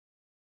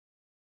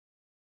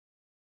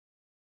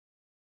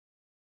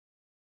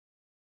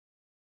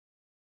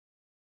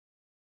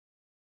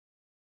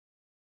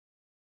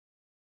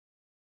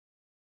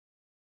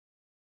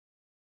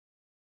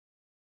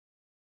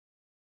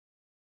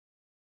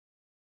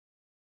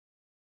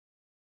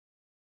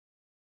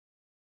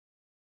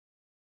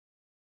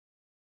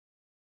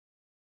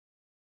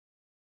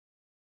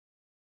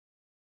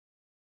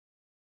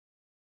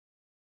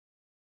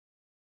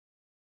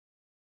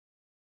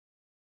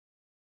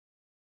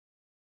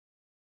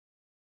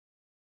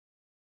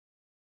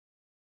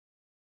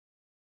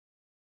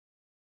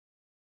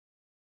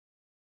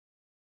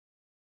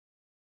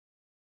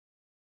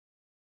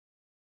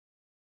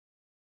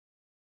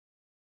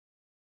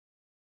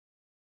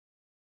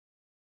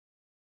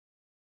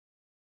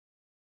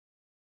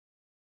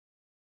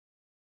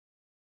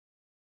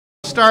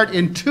start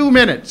in 2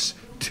 minutes.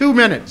 2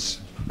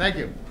 minutes. Thank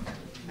you.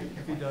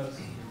 If he does.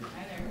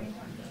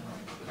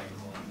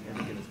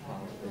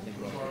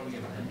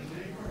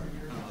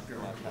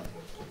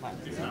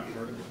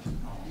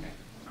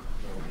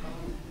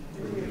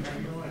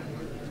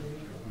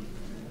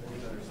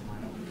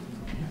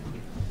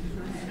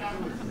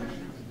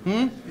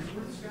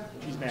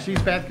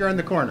 She's back here in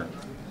the corner.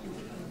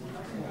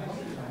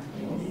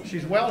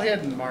 She's well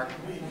hidden, Mark.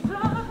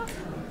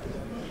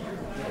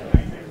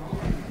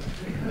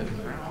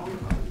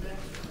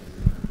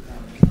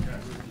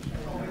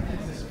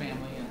 His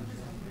family and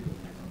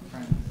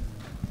friends.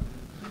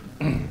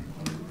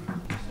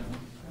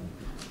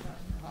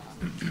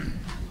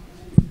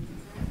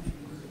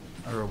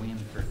 Or are we in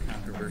for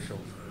controversial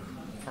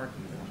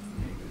parking?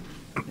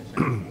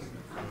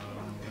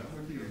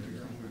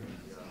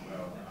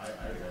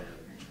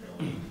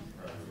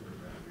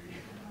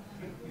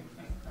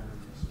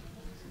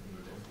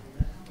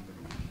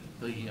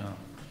 The you're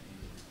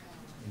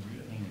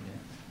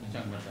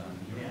talking about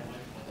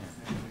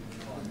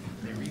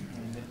they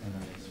repainted it and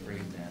then they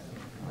sprayed that.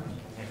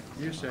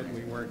 You said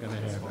we weren't going to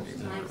have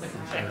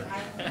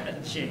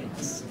it.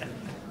 Jinx.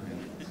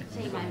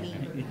 Shame on me.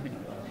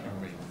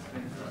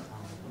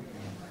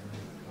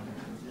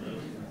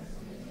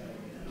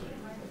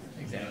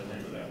 Exactly.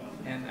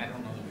 And I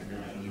don't know that we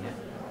really need it.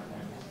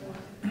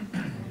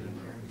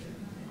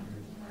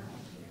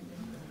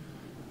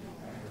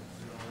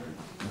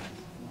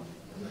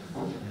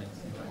 And it's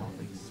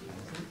awfully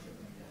expensive.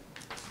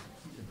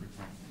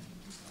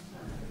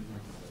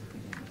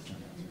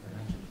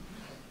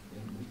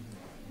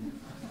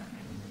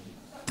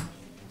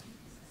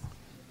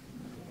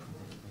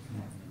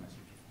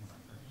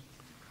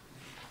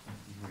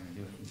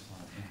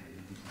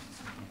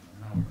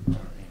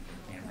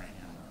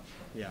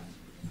 Yeah.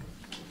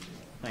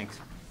 Thanks.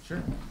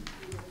 Sure.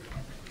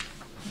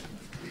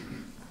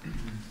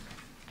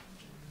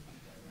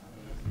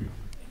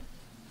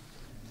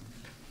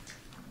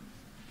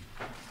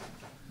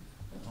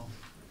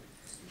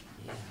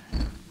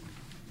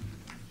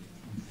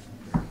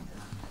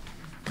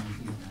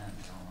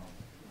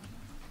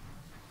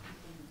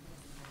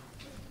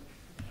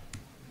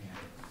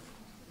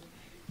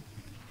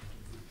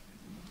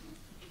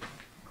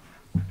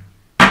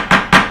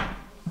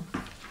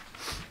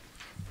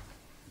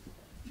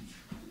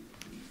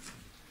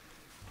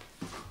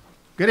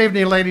 Good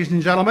evening, ladies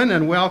and gentlemen,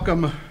 and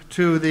welcome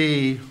to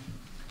the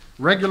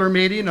regular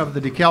meeting of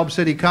the DeKalb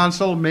City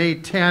Council, May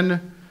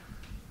 10,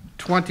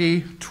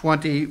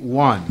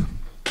 2021.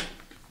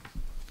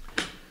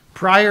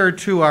 Prior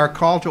to our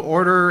call to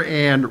order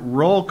and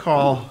roll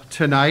call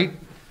tonight,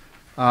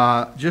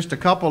 just a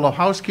couple of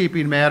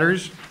housekeeping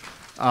matters.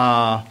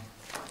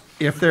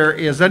 If there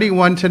is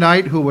anyone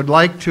tonight who would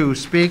like to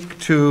speak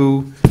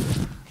to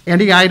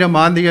any item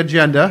on the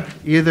agenda,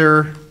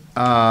 either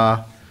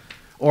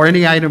or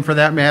any item for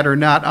that matter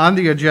not on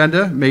the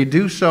agenda, may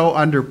do so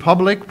under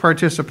public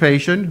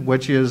participation,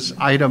 which is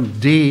item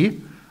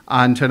D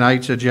on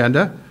tonight's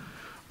agenda,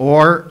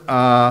 or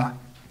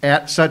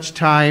at such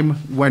time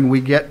when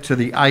we get to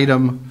the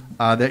item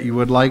that you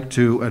would like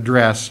to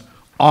address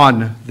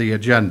on the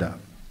agenda.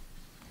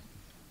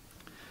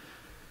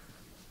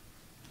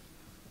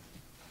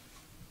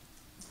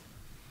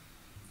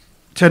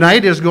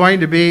 Tonight is going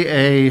to be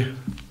a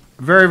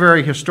very,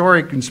 very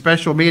historic and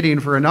special meeting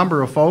for a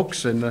number of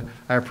folks, and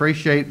I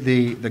appreciate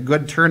the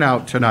good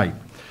turnout tonight.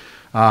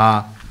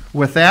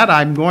 With that,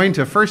 I'm going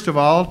to first of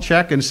all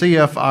check and see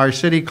if our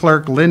city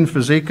clerk, Lynn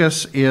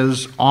Fazekas,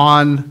 is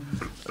on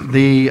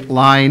the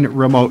line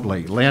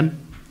remotely. Lynn?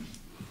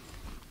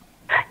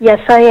 Yes,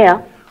 I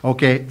am.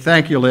 Okay,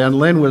 thank you, Lynn.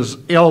 Lynn was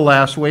ill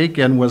last week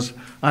and was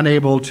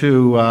unable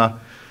to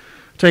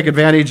take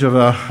advantage of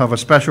a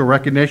special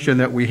recognition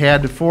that we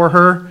had for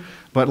her.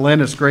 But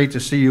Lynn, it's great to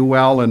see you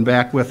well and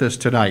back with us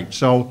tonight.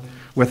 So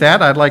with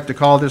that, I'd like to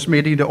call this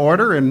meeting to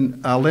order.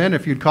 And Lynn,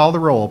 if you'd call the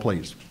roll,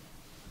 please.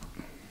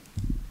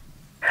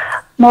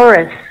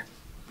 Morris.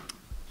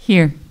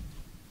 Here.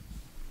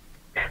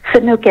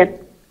 Finucane.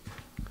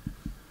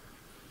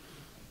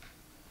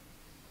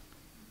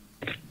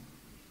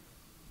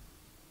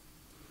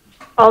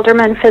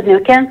 Alderman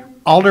Finucane.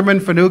 Alderman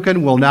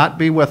Finucane will not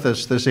be with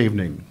us this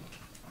evening.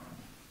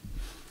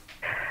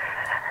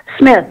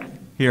 Smith.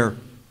 Here.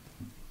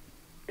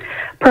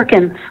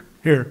 Perkins.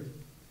 Here.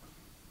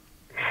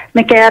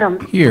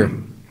 McAdams. Here.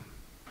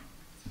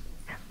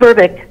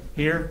 Burbick.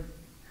 Here.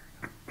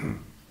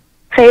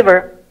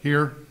 Favor.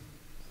 Here.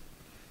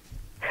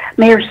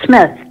 Mayor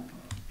Smith.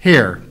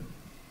 Here.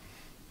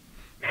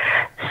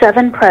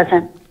 7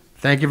 present.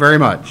 Thank you very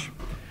much.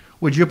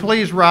 Would you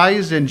please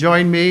rise and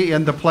join me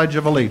in the Pledge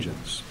of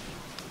Allegiance?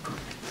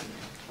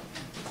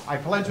 I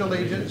pledge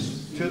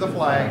allegiance to the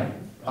flag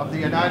of the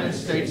United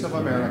States of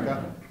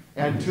America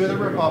and to the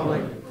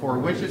republic for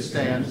which it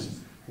stands,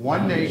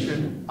 one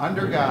nation,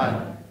 under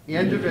God,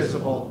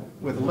 indivisible,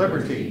 with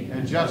liberty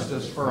and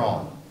justice for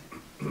all.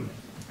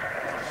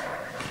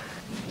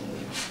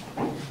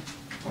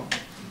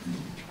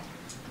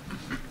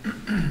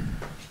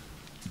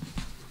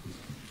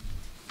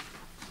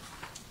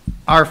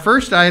 Our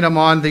first item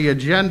on the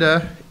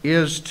agenda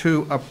is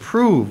to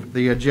approve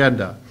the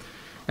agenda.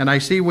 And I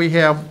see we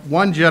have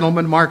one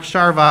gentleman, Mark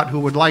Sarvat,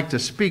 who would like to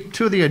speak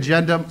to the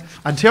agenda.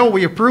 Until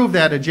we approve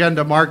that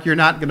agenda, Mark, you're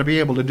not going to be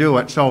able to do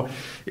it. So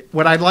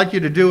what I'd like you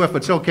to do, if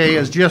it's okay,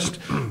 is just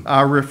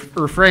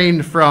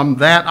refrain from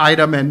that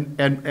item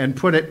and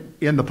put it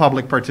in the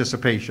public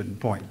participation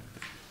point.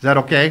 Is that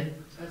okay?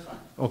 That's fine.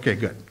 Okay,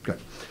 good.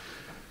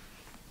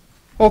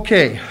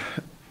 Okay.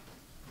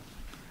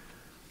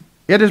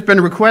 It has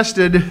been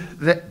requested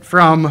that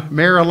from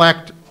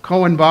Mayor-elect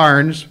Cohen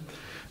Barnes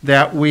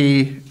that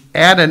we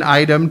add an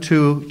item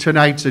to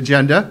tonight's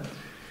agenda,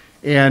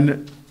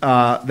 and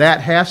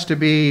that has to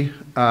be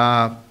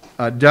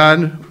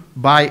done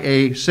by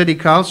a city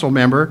council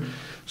member.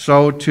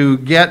 So to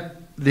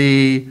get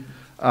the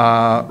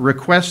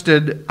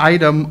requested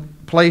item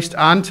placed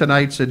on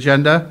tonight's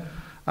agenda,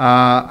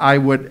 I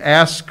would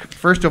ask,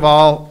 first of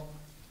all,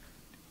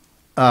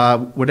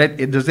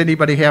 does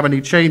anybody have any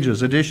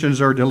changes,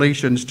 additions, or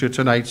deletions to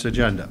tonight's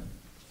agenda?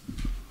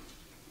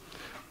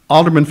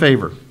 Alderman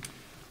Favor.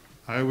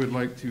 I would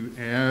like to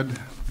add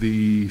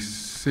the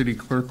city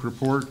clerk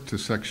report to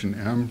section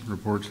M,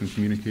 reports and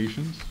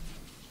communications.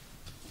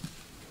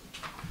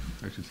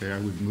 I should say I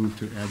would move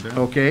to add that.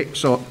 Okay,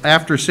 so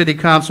after city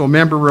council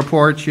member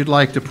reports, you'd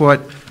like to put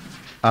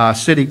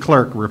city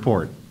clerk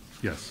report.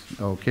 Yes.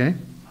 Okay.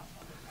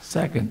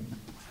 Second.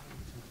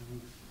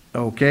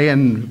 Okay,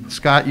 and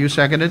Scott, you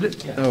seconded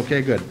it? Yes.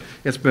 Okay, good.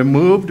 It's been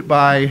moved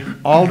by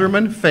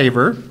Alderman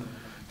Favor,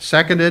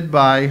 seconded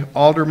by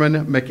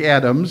Alderman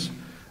McAdams,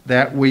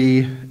 that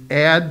we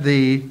add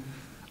the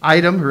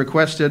item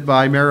requested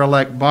by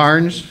Mayor-elect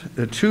Barnes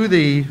to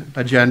the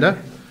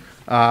agenda.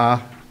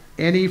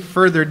 Any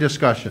further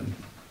discussion?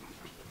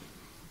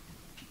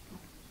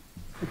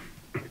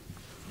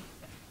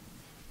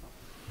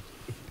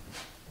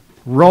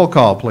 Roll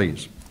call,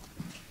 please.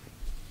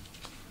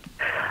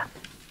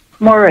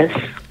 Morris,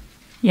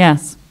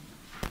 Yes.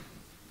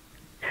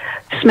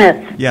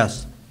 Smith,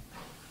 Yes.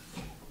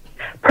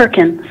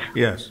 Perkins,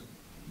 Yes.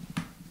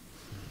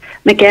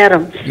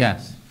 McAdams,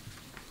 Yes.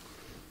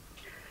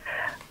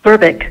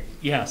 Verbic,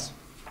 Yes.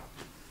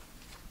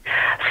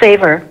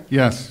 Favor,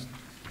 Yes.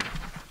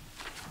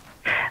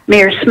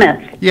 Mayor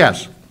Smith.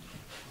 Yes.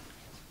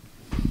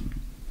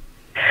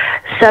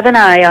 7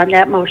 aye on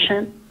that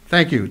motion.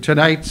 Thank you.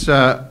 Tonight's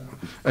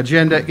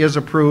agenda is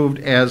approved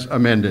as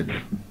amended.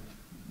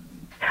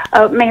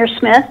 Mayor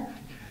Smith?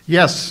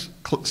 Yes,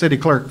 City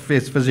Clerk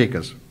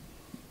Fazekas.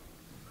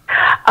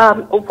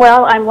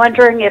 Well, I'm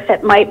wondering if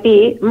it might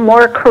be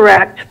more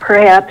correct,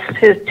 perhaps,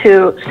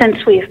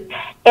 since we've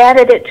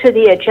added it to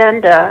the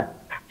agenda,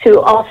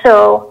 to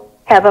also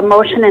have a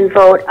motion and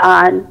vote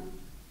on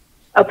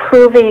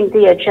approving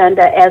the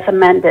agenda as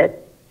amended.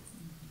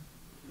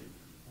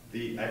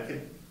 I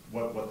think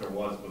what there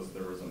was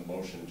a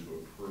motion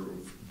to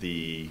approve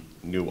the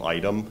new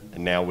item,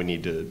 and now we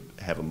need to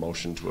have a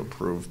motion to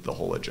approve the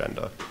whole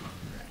agenda.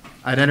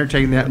 I'd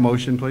entertain that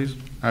motion, please.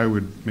 I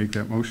would make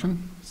that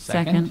motion.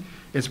 Second.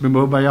 It's been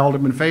moved by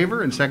Alderman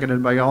Favor and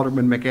seconded by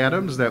Alderman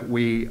McAdams that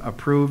we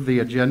approve the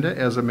agenda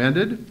as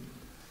amended.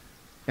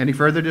 Any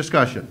further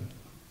discussion?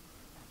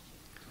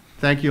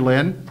 Thank you,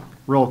 Lynn.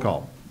 Roll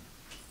call.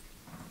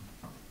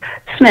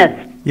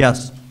 Smith,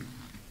 Yes.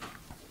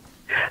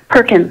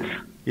 Perkins,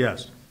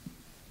 Yes.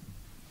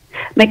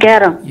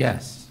 McAdams,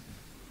 Yes.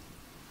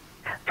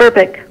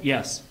 Verbic,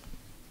 Yes.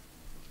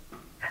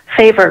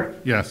 Favor,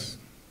 Yes.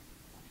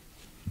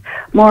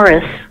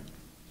 Morris,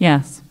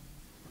 Yes.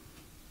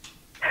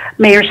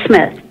 Mayor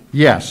Smith.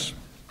 Yes.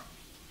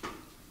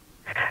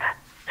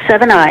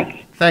 7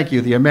 aye. Thank you.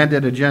 The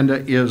amended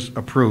agenda is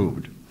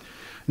approved.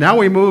 Now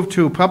we move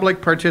to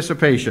public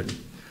participation.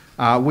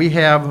 We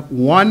have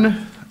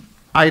one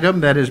item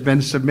that has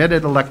been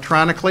submitted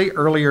electronically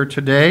earlier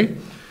today.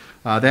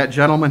 That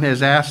gentleman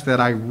has asked that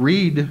I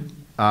read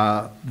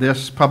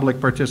this public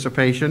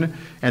participation,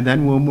 and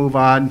then we'll move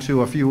on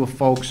to a few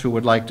folks who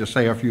would like to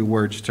say a few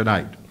words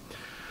tonight.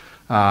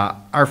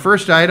 Our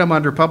first item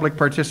under public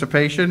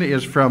participation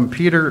is from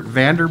Peter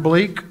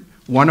Vanderbleek,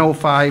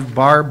 105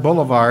 Bar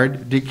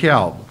Boulevard,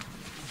 DeKalb.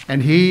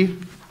 And he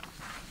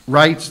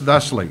writes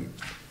thusly: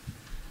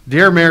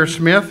 Dear Mayor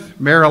Smith,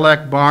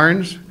 Mayor-elect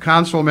Barnes,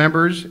 council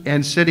members,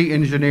 and city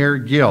engineer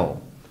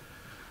Gill,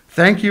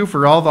 thank you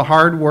for all the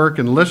hard work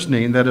and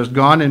listening that has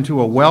gone into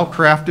a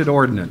well-crafted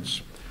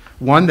ordinance,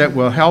 one that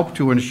will help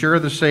to ensure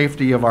the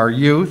safety of our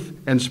youth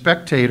and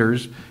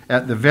spectators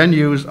at the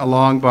venues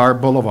along Bar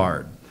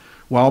Boulevard,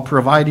 while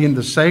providing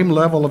the same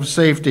level of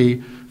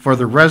safety for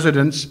the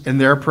residents in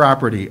their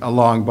property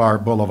along Bar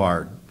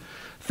Boulevard.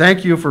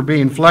 Thank you for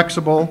being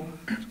flexible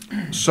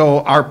so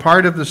our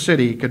part of the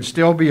city can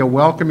still be a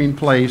welcoming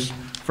place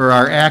for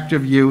our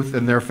active youth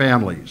and their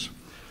families.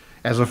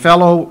 As a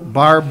fellow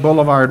Bar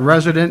Boulevard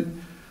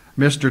resident,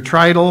 Mr.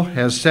 Treidel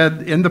has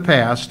said in the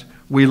past,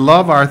 we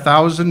love our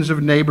thousands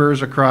of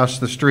neighbors across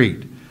the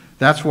street.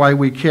 That's why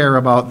we care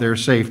about their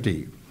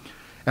safety.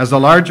 As a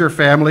larger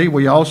family,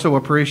 we also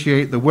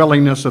appreciate the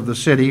willingness of the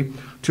city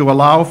to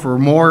allow for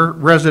more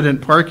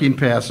resident parking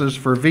passes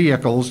for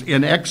vehicles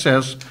in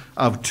excess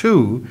of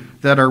 2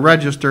 that are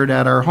registered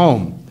at our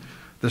home.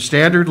 The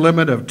standard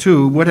limit of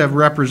 2 would have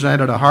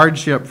represented a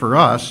hardship for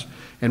us,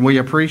 and we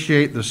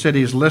appreciate the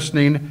city's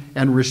listening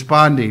and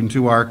responding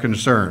to our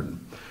concern.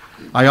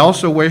 I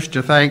also wish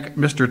to thank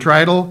Mr.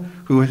 Treidel,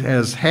 who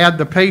has had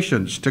the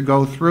patience to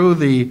go through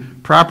the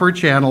proper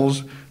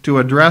channels to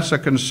address a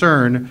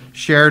concern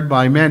shared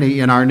by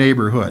many in our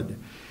neighborhood.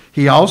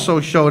 He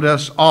also showed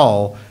us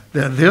all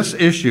that this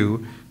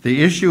issue,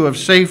 the issue of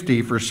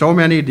safety for so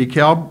many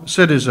DeKalb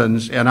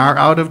citizens and our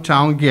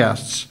out-of-town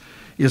guests,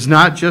 is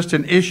not just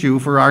an issue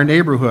for our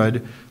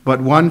neighborhood, but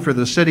one for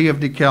the city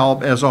of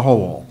DeKalb as a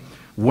whole.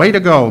 Way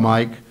to go,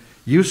 Mike.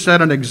 You set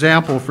an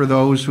example for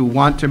those who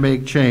want to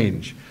make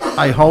change.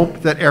 I hope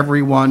that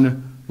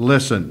everyone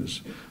listens.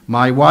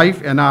 My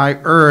wife and I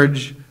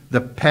urge the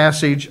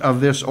passage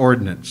of this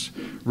ordinance.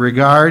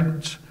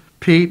 Regards,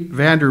 Pete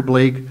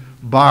Vanderbleek,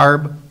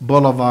 Barb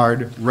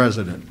Boulevard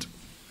resident.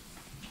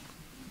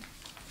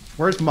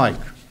 Where's Mike?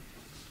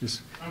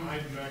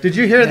 Did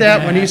you hear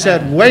that when he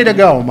said, way to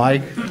go,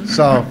 Mike?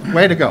 So,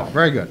 way to go.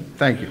 Very good.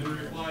 Thank you.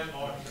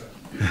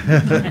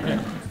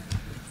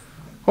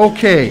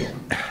 Okay.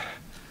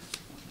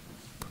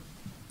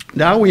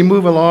 Now we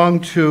move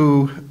along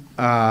to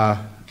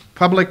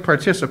public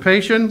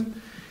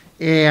participation.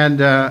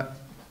 And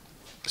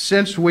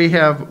since we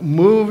have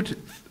moved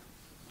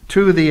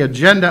to the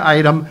agenda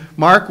item,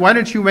 Mark, why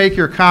don't you make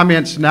your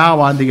comments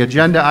now on the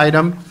agenda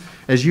item?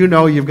 As you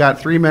know, you've got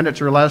 3 minutes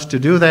or less to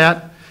do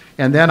that,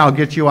 and then I'll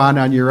get you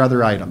on your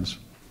other items.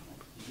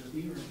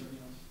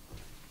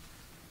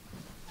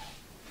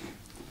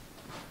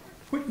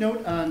 Quick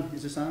note on,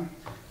 is this on?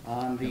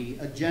 On the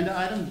agenda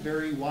item,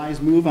 very wise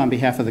move on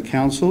behalf of the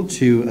council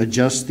to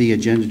adjust the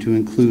agenda to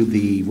include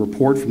the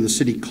report from the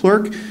city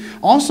clerk.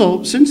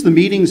 Also, since the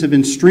meetings have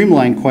been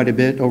streamlined quite a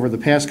bit over the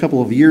past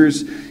couple of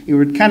years, it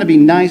would kind of be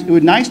nice. It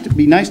would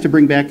be nice to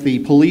bring back the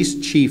police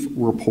chief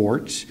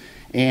report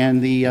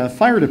and the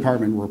fire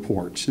department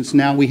report, since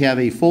now we have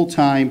a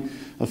full-time,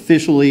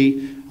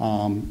 officially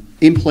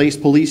in place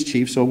police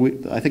chief. So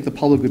I think the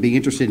public would be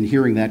interested in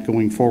hearing that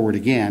going forward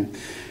again.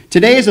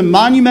 Today is a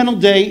monumental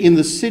day in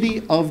the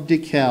city of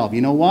DeKalb.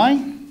 You know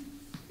why?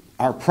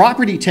 Our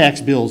property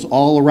tax bills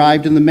all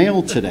arrived in the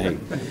mail today.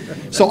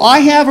 So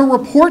I have a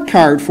report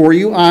card for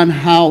you on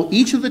how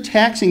each of the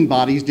taxing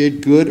bodies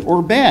did good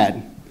or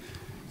bad.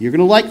 You're going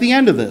to like the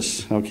end of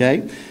this,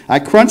 okay? I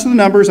crunched the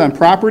numbers on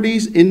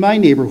properties in my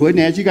neighborhood,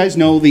 and as you guys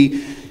know,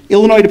 the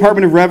Illinois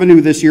Department of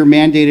Revenue this year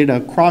mandated an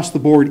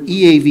across-the-board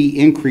EAV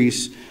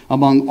increase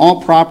among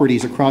all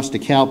properties across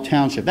DeKalb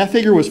Township. That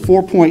figure was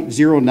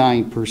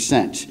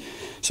 4.09%.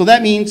 So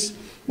that means,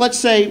 let's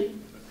say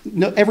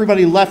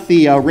everybody left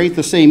the rate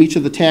the same, each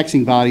of the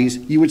taxing bodies,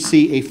 you would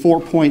see a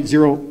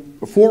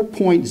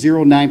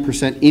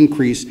 4.09%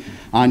 increase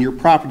on your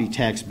property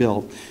tax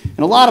bill. And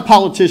a lot of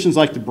politicians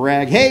like to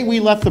brag, hey,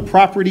 we left the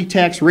property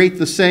tax rate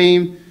the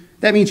same.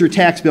 That means your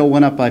tax bill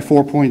went up by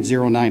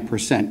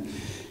 4.09%.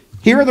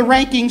 Here are the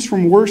rankings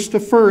from worst to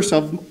first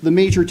of the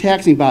major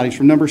taxing bodies,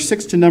 from number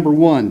 6 to number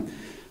 1.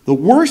 The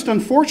worst,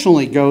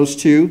 unfortunately, goes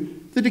to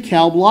the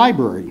DeKalb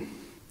Library.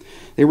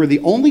 They were the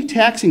only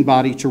taxing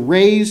body to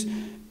raise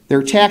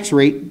their tax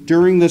rate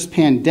during this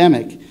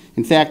pandemic.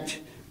 In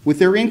fact, with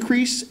their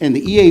increase and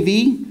the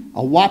EAV,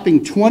 a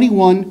whopping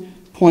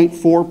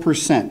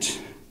 21.4%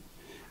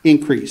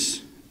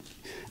 increase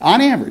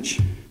on average.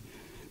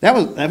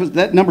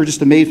 That number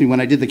just amazed me when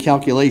I did the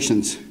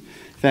calculations. In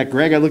fact,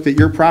 Greg, I looked at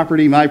your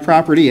property, my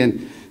property,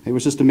 and it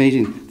was just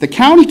amazing. The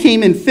county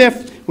came in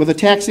 5th with a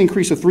tax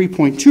increase of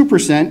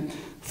 3.2%.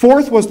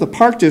 4th was the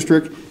Park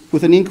District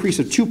with an increase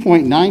of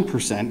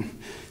 2.9%.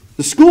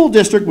 The school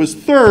district was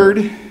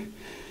 3rd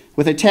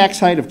with a tax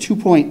height of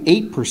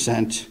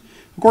 2.8%.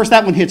 Of course,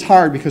 that one hits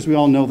hard because we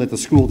all know that the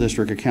school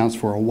district accounts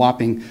for a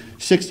whopping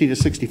 60 to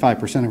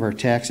 65% of our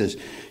taxes.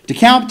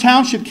 DeKalb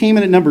Township came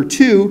in at number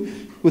 2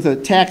 with a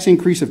tax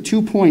increase of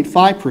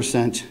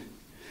 2.5%.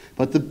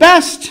 But the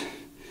best,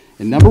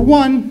 and number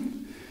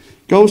 1,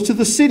 goes to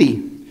the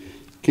city.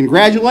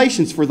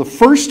 Congratulations, for the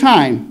first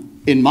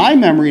time in my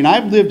memory, and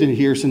I've lived in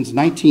here since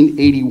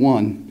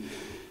 1981,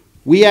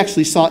 we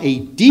actually saw a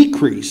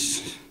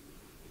decrease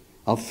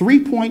of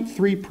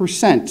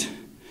 3.3%.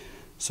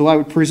 So I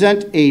would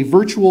present a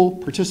virtual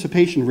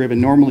participation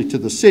ribbon normally to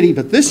the city,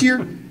 but this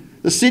year,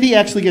 the city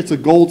actually gets a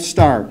gold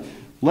star.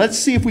 Let's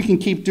see if we can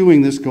keep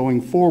doing this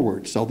going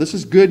forward. So this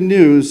is good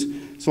news.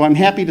 So I'm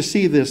happy to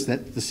see this,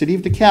 that the city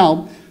of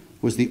DeKalb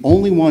was the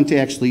only one to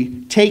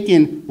actually take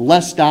in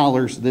less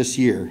dollars this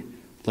year.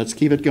 Let's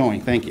keep it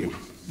going. Thank you.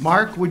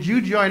 Mark, would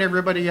you join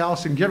everybody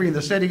else in giving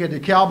the city of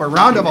DeKalb a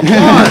round of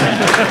applause?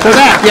 For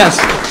that, yes.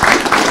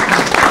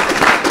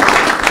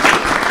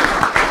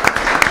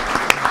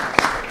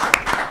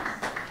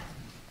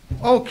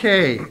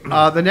 Okay,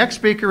 the next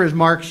speaker is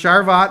Mark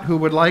Charvat, who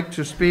would like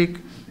to speak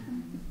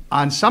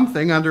on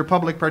something under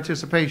public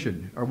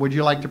participation. Or would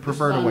you like to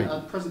prefer to wait?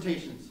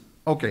 Presentations.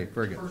 Okay,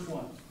 very good. First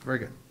one. Very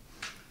good.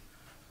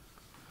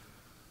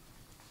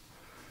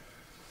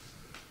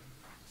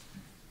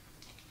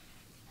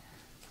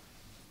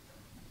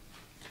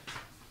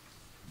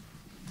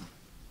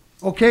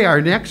 Okay, our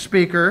next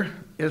speaker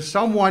is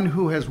someone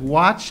who has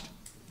watched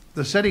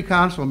the city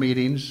council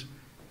meetings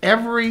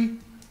every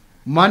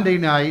Monday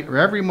night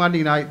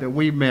that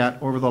we've met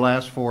over the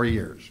last 4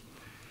 years.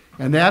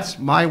 And that's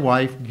my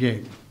wife,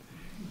 Ging.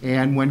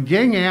 And when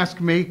Ging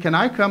asked me, can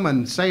I come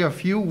and say a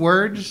few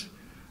words?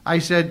 I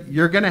said,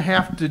 you're going to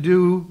have to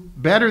do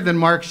better than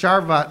Mark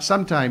Charvat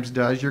sometimes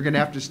does. You're going to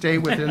have to stay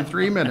within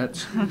 3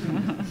 minutes.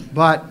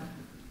 But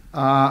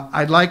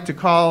I'd like to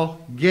call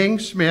Ging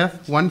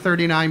Smith,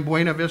 139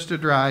 Buena Vista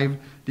Drive,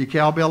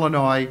 DeKalb,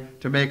 Illinois,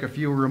 to make a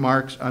few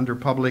remarks under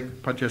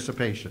public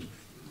participation.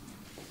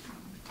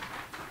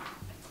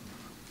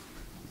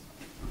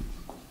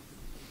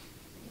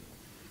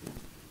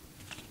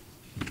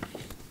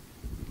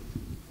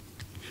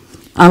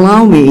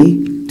 Allow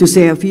me to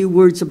say a few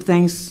words of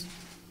thanks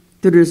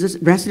to the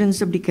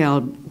residents of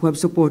DeKalb who have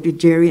supported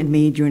Jerry and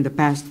me during the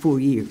past 4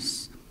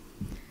 years.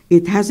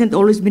 It hasn't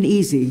always been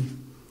easy.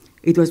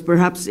 It was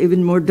perhaps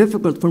even more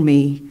difficult for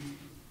me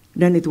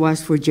than it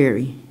was for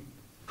Jerry.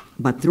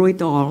 But through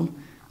it all,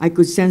 I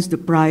could sense the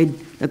pride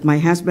that my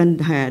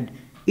husband had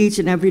each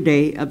and every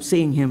day of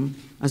seeing him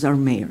as our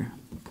mayor.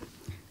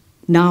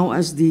 Now,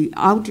 as the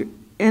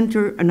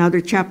enter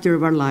another chapter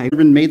of our life.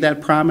 Alderman made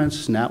that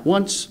promise not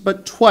once,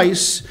 but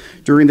twice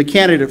during the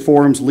candidate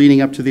forums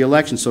leading up to the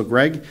election. So,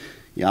 Greg,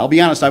 yeah, I'll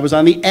be honest, I was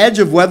on the edge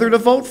of whether to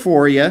vote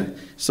for you.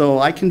 So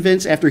I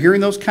convinced, after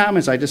hearing those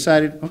comments, I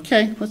decided,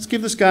 okay, let's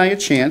give this guy a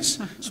chance.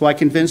 So I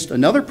convinced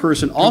another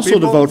person also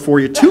to vote for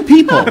you, 2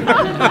 people.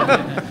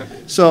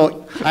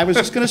 So I was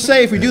just going to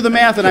say, if we do the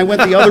math and I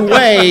went the other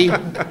way,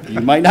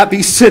 you might not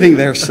be sitting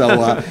there. So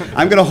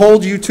I'm going to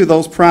hold you to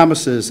those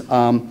promises.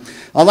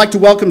 I'd like to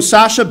welcome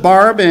Sasha,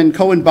 Barb, and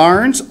Cohen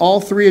Barnes.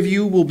 All 3 of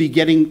you will be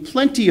getting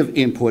plenty of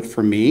input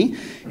from me.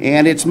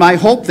 And it's my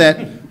hope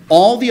that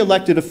all the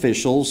elected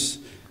officials,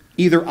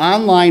 either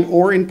online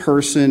or in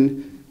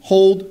person,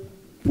 hold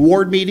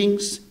ward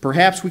meetings.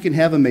 Perhaps we can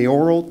have a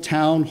mayoral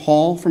town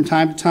hall from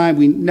time to time.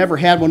 We never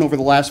had one over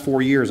the last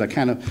 4 years. I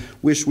kind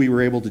of wish we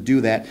were able to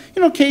do that.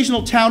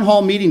 Occasional town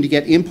hall meeting to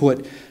get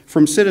input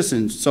from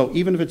citizens. So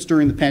even if it's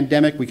during the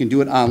pandemic, we can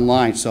do it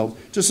online. So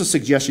just a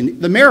suggestion.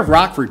 The mayor of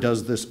Rockford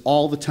does this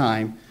all the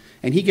time,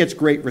 and he gets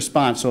great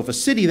response. So if a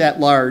city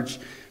that large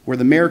where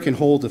the mayor can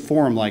hold a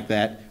forum like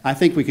that, I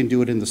think we can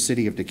do it in the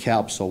city of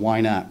DeKalb, so why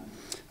not?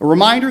 A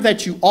reminder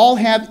that you all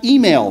have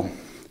email.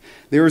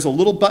 There is a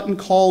little button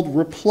called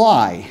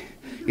Reply.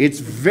 It's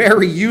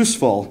very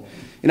useful.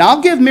 And I'll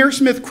give Mayor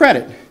Smith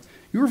credit.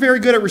 You were very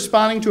good at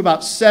responding to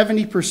about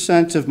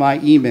 70% of my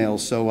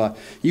emails, so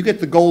you get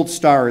the gold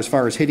star as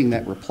far as hitting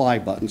that reply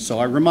button. So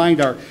I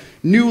remind our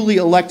newly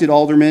elected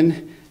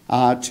aldermen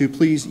to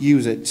please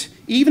use it.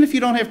 Even if you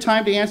don't have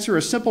time to answer,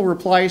 a simple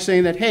reply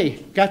saying that,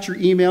 hey, got your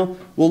email,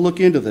 we'll look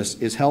into this,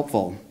 is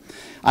helpful.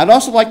 I'd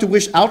also like to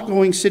wish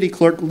outgoing city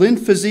clerk Lynn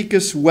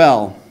Fazekas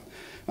well.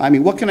 I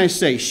mean, what can I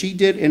say? She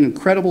did an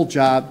incredible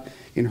job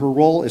in her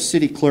role as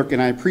city clerk,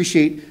 and I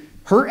appreciate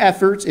her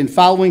efforts in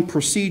following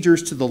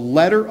procedures to the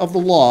letter of the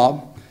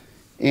law.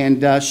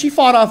 And she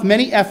fought off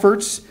many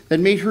efforts that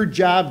made her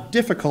job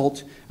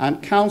difficult on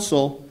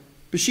council,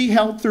 but she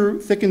held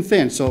through thick and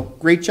thin. So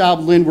great job,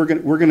 Lynn.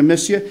 We're gonna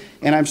miss you.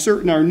 And I'm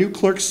certain our new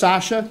clerk,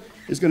 Sasha,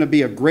 is gonna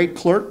be a great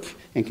clerk.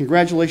 And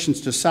congratulations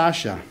to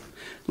Sasha.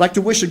 I'd like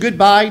to wish a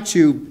goodbye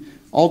to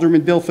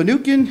Alderman Bill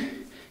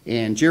Finucane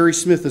and Jerry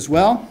Smith as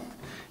well.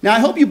 Now, I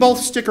hope you both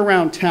stick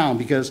around town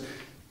because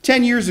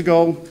 10 years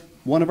ago,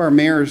 one of our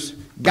mayors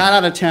got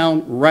out of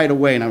town right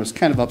away, and I was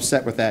kind of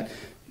upset with that.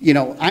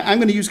 I'm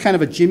going to use kind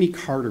of a Jimmy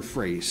Carter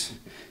phrase.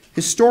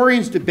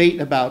 Historians debate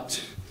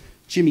about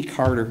Jimmy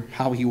Carter,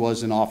 how he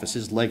was in office,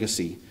 his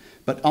legacy,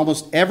 but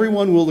almost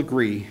everyone will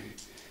agree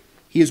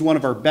he is one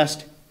of our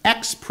best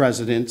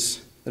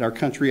ex-presidents that our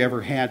country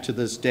ever had to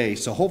this day.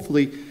 So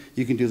hopefully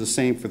you can do the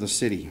same for the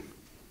city.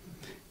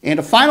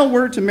 And a final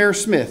word to Mayor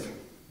Smith.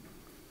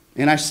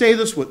 And I say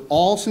this with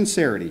all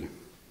sincerity.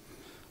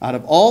 Out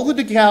of all the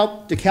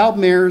DeKalb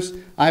mayors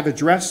I've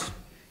addressed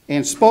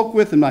and spoke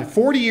with in my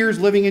 40 years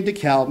living in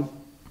DeKalb,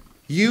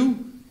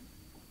 you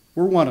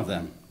were one of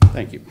them.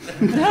 Thank you.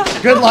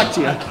 Good luck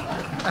to you.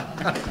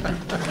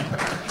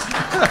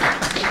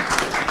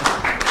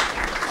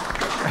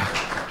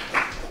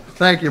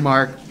 Thank you,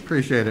 Mark.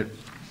 Appreciate it.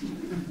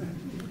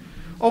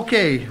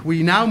 Okay,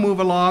 we now move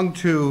along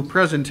to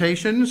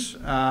presentations.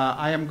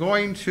 I am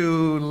going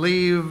to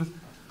leave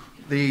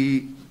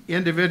the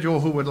individual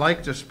who would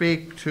like to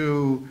speak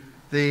to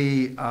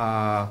the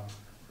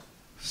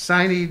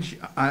signage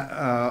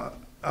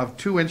of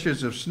 2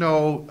 inches of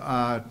snow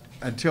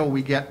until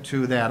we get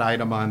to that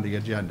item on the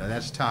agenda.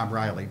 That's Tom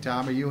Riley.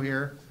 Tom, are you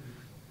here?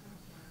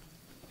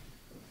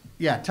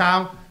 Yeah,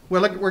 Tom,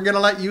 we're going to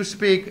let you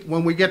speak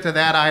when we get to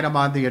that item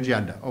on the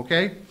agenda,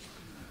 okay?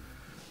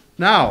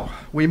 Now,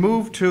 we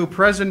move to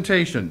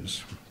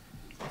presentations.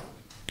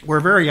 We're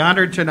very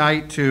honored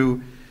tonight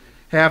to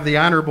have the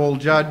Honorable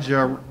Judge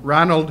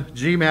Ronald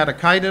G.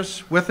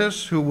 Matakaitis with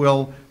us, who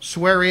will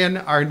swear in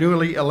our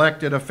newly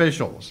elected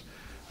officials.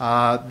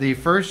 The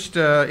first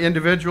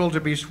individual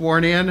to be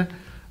sworn in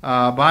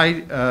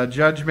by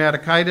Judge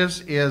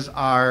Matakaitis is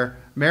our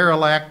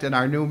mayor-elect and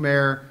our new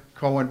mayor,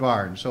 Cohen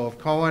Barnes. So if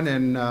Cohen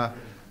and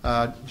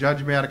Judge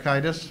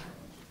Matakaitis.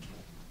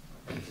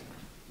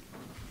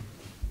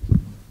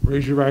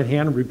 Raise your right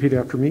hand and repeat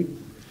after me.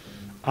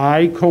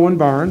 I, Cohen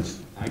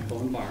Barnes, I,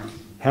 Cohen Barnes,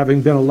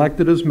 having been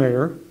elected as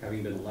mayor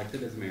having been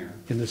elected as mayor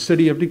in the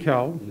city of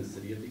DeKalb, in the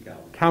city of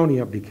DeKalb, county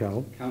of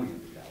DeKalb, county of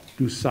DeKalb,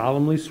 do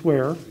solemnly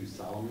swear do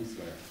solemnly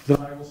swear that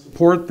I will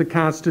support the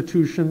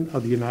Constitution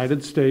of the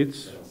United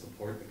States that I will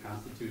support the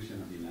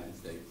Constitution of the United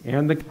States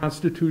and the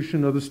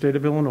Constitution of the state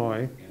of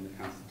Illinois, and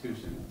the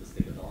Constitution of the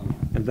state of Illinois,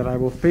 and that I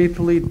will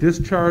faithfully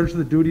discharge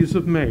the duties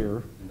of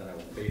mayor and that I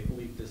will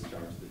faithfully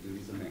discharge the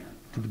duties of mayor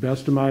to the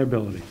best of my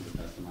ability. to the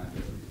best of my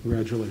ability.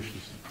 Congratulations.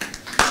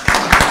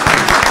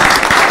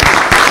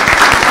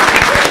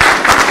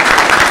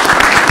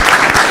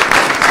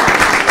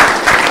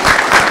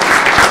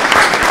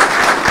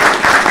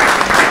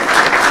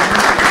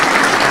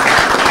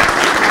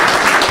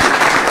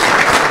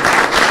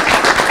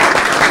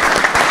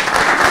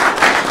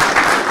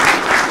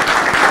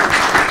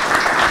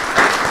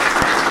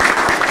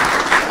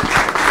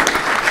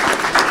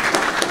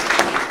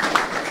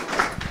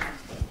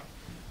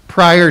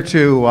 Prior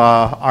to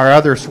our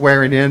other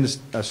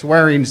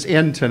swearings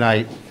in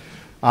tonight,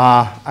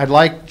 I'd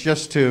like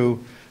just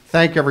to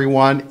thank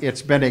everyone.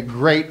 It's been a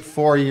great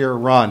 4-year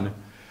run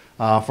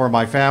for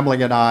my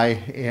family and I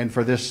and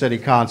for this city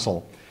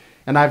council.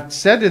 And I've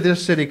said to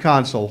this city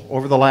council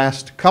over the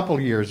last couple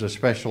years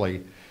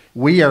especially,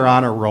 we are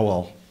on a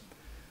roll.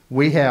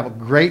 We have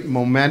great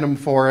momentum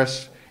for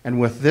us, and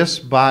with this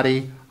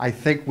body, I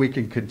think we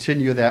can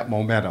continue that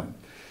momentum.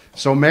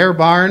 So Mayor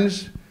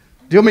Barnes,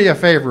 do me a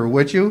favor,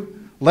 would you?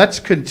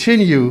 Let's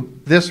continue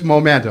this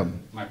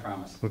momentum. My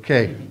promise.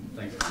 Okay.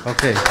 Thanks.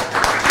 Okay.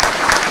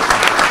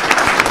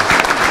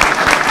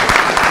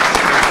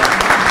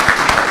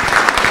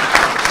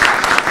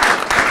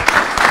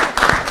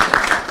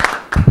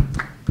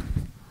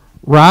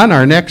 Ron,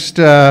 our next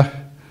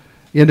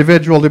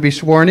individual to be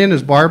sworn in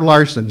is Barb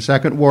Larson,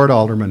 2nd Ward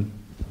Alderman.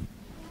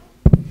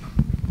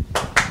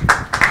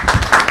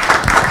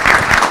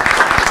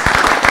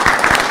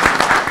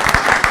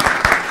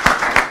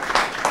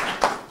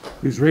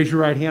 Please raise your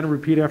right hand and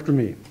repeat after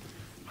me.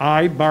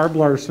 I, Barb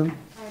Larson,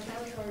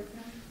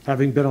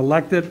 having been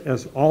elected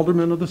as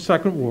Alderman of the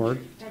 2nd Ward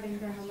Having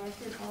been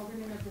elected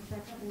Alderman of the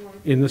 2nd Ward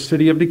in the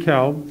city of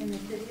DeKalb, in the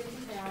city of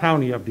DeKalb,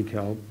 county of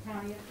DeKalb,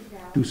 county of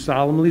DeKalb, do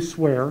solemnly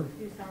swear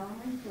do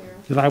solemnly swear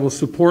that I will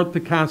support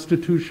the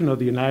Constitution of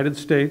the United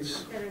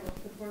States that I will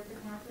support the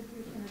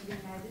Constitution of the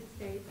United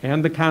States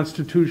and the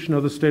Constitution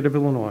of the state of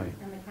Illinois,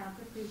 and the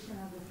Constitution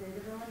of the state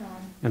of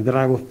Illinois, and that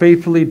I will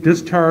faithfully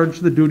discharge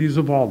the duties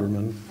of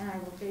Alderman and I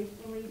will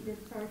faithfully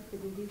discharge the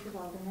duties of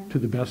Alderman to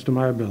the best of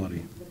my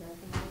ability. to the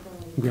best of my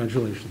ability.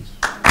 Congratulations.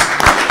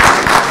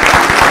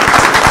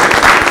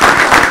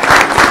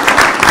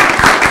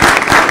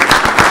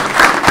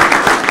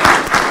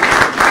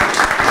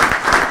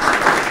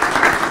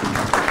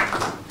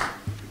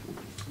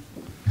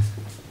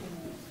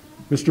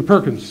 Mr.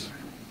 Perkins.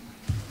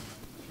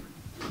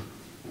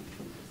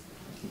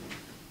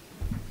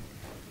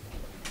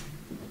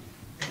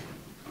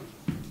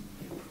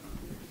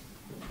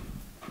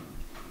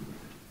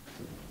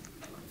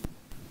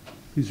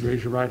 Please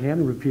raise your right hand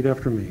and repeat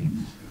after me.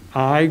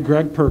 I,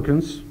 Greg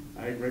Perkins,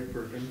 I, Greg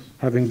Perkins,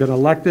 having been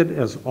elected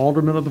as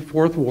Alderman of the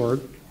 4th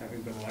Ward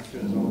having been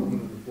elected as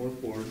Alderman of the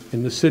 4th Ward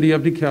in the city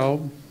of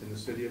DeKalb, in the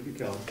city of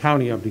DeKalb,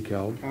 county of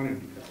DeKalb, county of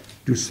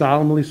DeKalb, do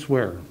solemnly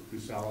swear do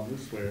solemnly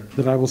swear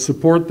that I will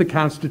support the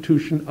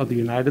Constitution of the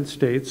United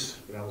States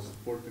that I will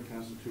support the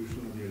Constitution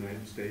of the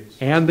United States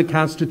and the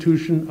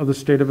Constitution of the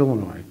state of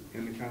Illinois,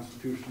 and the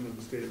Constitution of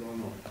the state of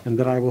Illinois, and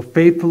that I will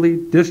faithfully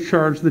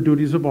discharge the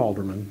duties of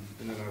Alderman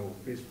and that I will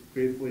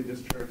faithfully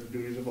discharge the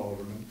duties of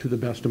Alderman to the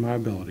best of my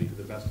ability. to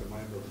the best of my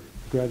ability.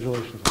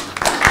 Congratulations.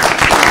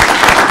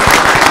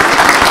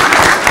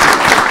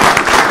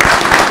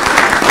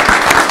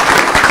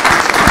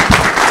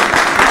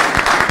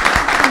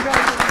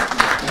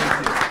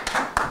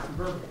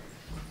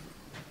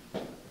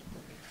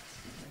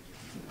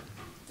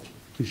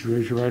 Please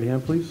raise your right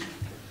hand, please.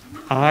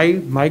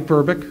 I, Mike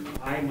Burbick,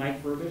 I,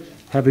 Mike Burbidge,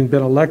 having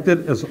been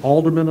elected as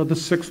Alderman of the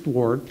 6th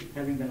Ward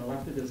having been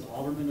elected as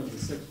Alderman of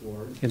the 6th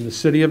Ward in the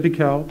city of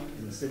DeKalb,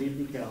 in the city of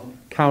DeKalb,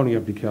 county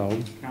of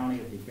DeKalb, county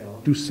of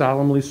DeKalb, do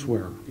solemnly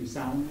swear do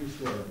solemnly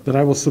swear that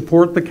I will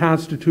support the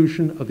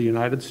Constitution of the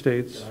United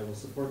States that I will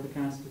support the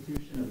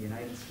Constitution of the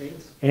United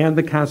States and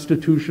the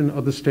Constitution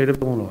of the state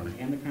of Illinois,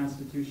 and the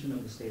Constitution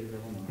of the state of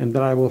Illinois, and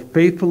that I will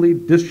faithfully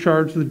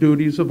discharge the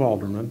duties of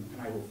Alderman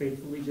and I will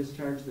faithfully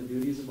discharge the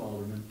duties of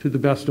Alderman to the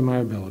best of my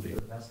ability. to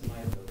the best of my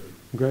ability.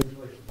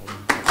 Congratulations.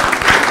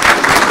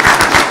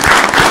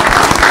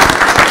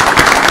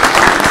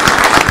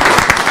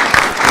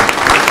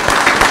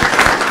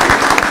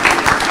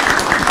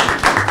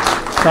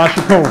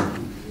 Sasha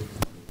Cohen.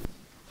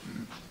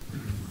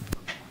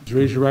 Please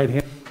raise your right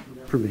hand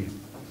for me.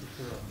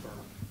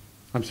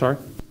 I'm sorry?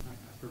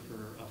 I prefer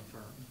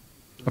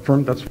affirm.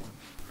 Affirm, that's fine.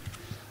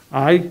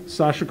 I,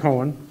 Sasha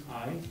Cohen,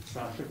 I,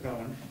 Sasha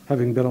Cohen,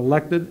 having been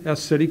elected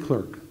as city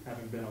clerk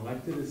having been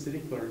elected as city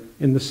clerk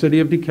in the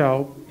city of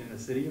DeKalb, in the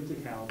city of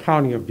DeKalb,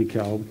 county of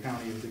DeKalb,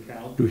 county of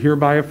DeKalb, do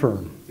hereby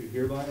affirm do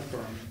hereby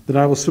affirm that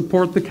I will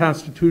support the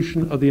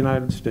Constitution of the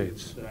United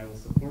States that I will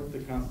support the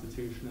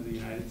Constitution of the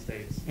United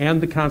States and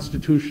the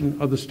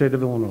Constitution of the state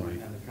of Illinois,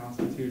 and the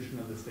Constitution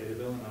of the state of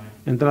Illinois,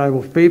 and that I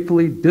will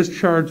faithfully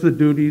discharge the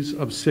duties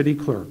of city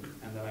clerk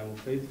and that I will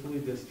faithfully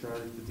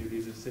discharge the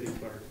duties of city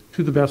clerk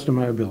to the best of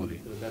my ability.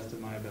 to the best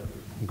of my ability.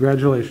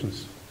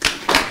 Congratulations.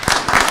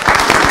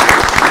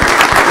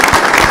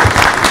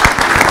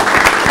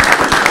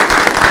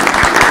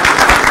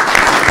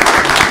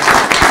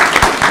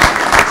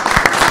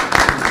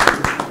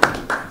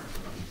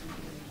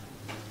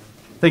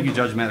 Thank you,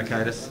 Judge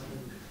Matakaitis.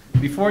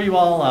 Before you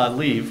all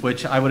leave,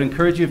 which I would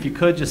encourage you, if you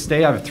could, just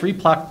stay. I have 3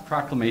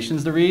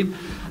 proclamations to read,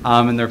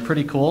 and they're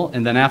pretty cool.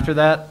 And then after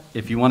that,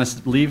 if you want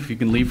to leave, you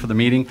can leave for the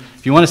meeting.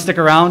 If you want to stick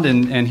around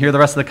and hear the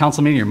rest of the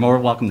council meeting, you're more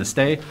welcome to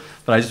stay.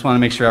 But I just want to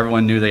make sure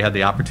everyone knew they had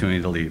the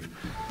opportunity to leave.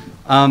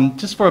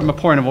 Just for a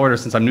point of order,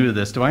 since I'm new to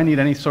this, do I need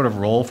any sort of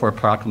roll for a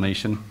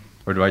proclamation,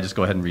 or do I just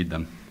go ahead and read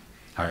them?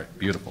 All right,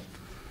 beautiful.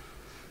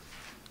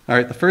 All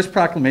right, the first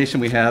proclamation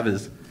we have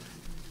is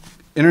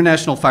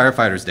International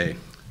Firefighters Day.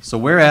 So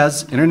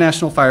whereas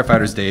International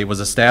Firefighters Day was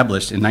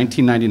established in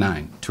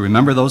 1999 to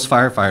remember those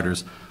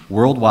firefighters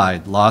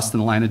worldwide lost in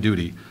the line of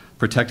duty,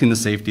 protecting the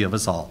safety of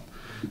us all.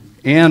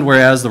 And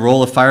whereas the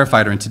role of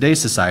firefighter in today's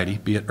society,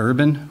 be it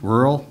urban,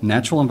 rural,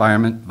 natural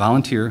environment,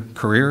 volunteer,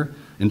 career,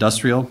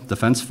 industrial,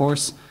 defense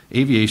force,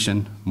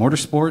 aviation,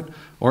 motorsport,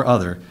 or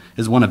other,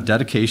 is one of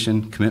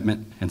dedication,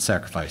 commitment, and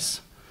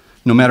sacrifice.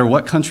 No matter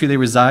what country they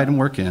reside and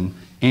work in,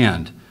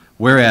 and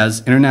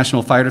whereas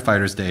International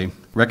Firefighters Day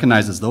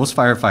recognizes those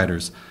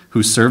firefighters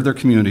who serve their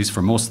communities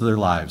for most of their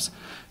lives,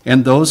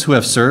 and those who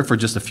have served for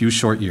just a few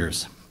short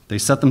years. They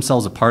set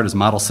themselves apart as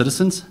model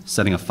citizens,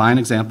 setting a fine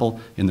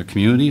example in their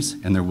communities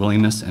and their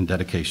willingness and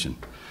dedication.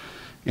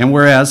 And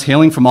whereas,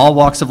 hailing from all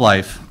walks of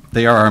life,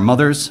 they are our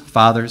mothers,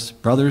 fathers,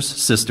 brothers,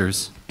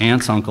 sisters,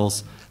 aunts,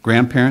 uncles,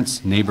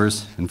 grandparents,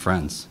 neighbors, and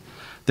friends.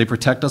 They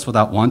protect us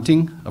without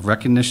wanting of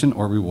recognition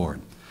or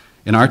reward.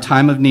 In our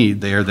time of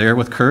need, they are there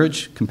with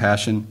courage,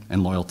 compassion,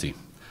 and loyalty.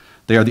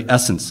 They are the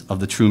essence of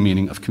the true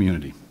meaning of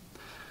community.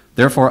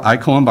 Therefore, I,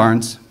 Cohen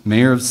Barnes,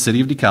 Mayor of the City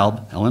of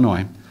DeKalb,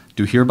 Illinois,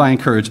 do hereby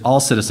encourage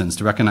all citizens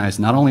to recognize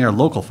not only our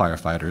local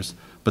firefighters,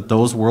 but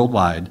those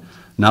worldwide,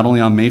 not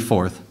only on May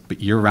 4th, but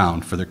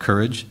year-round for their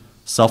courage,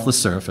 selfless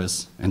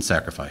service, and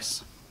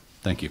sacrifice.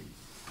 Thank you.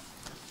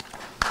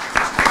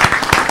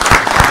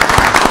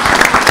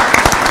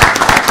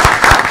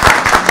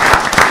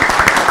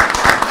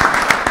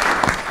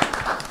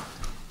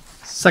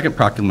 Second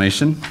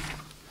proclamation,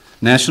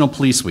 National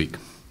Police Week,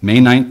 May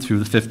 9th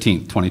through the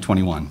 15th,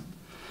 2021.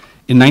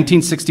 In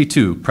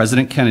 1962,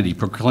 President Kennedy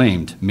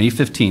proclaimed May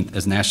 15th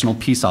as National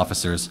Peace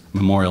Officers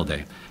Memorial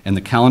Day, and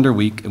the calendar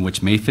week in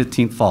which May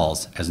 15th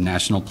falls as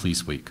National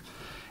Police Week.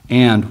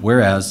 And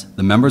whereas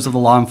the members of the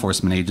law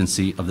enforcement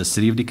agency of the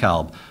City of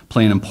DeKalb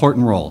play an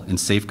important role in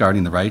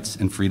safeguarding the rights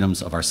and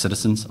freedoms of our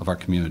citizens of our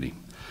community.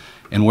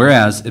 And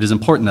whereas it is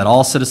important that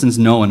all citizens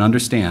know and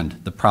understand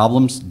the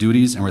problems,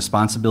 duties, and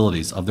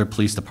responsibilities of their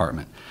police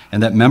department,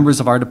 and that members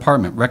of our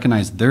department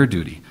recognize their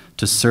duty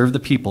to serve the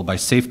people by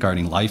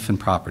safeguarding life and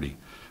property,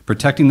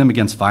 protecting them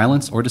against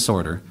violence or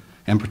disorder,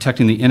 and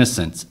protecting the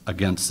innocent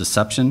against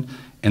deception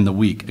and the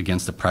weak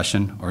against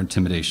oppression or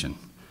intimidation.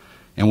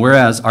 And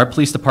whereas our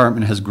police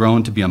department has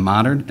grown to be a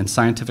modern and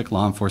scientific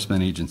law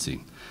enforcement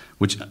agency,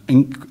 which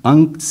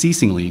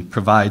unceasingly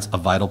provides a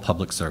vital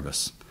public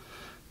service.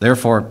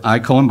 Therefore, I,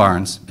 Cohen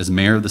Barnes, as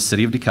Mayor of the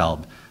City of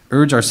DeKalb,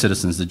 urge our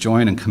citizens to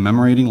join in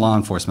commemorating law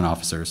enforcement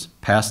officers,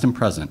 past and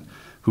present,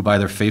 who by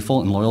their faithful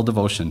and loyal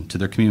devotion to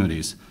their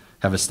communities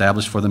have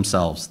established for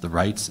themselves the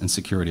rights and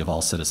security of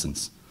all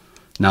citizens.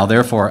 Now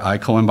therefore, I,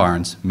 Cohen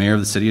Barnes, Mayor of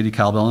the City of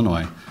DeKalb,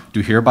 Illinois,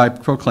 do hereby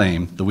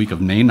proclaim the week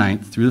of May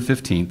 9th through the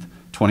 15th,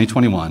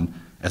 2021,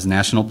 as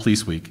National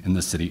Police Week in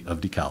the City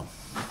of DeKalb.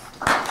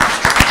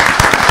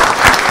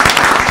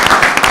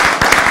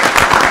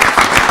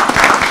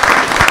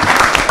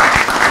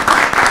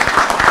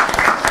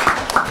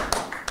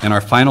 And our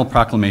final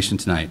proclamation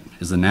tonight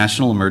is the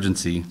National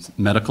Emergency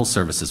Medical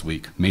Services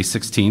Week, May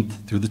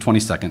 16th through the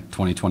 22nd,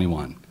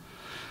 2021.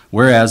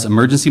 Whereas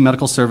emergency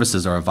medical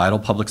services are a vital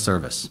public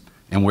service,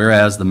 and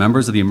whereas the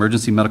members of the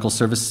Emergency Medical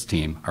Services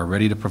team are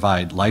ready to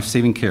provide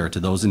life-saving care to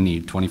those in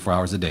need 24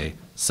 hours a day,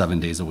 7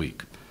 days a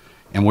week.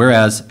 And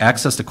whereas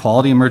access to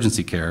quality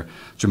emergency care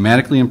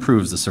dramatically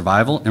improves the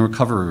survival and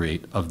recovery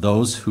rate of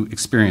those who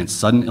experience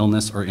sudden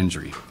illness or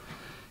injury.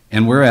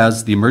 And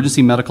whereas the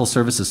emergency medical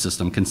services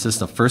system consists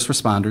of first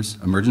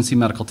responders, emergency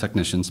medical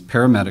technicians,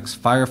 paramedics,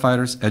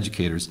 firefighters,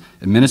 educators,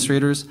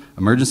 administrators,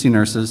 emergency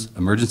nurses,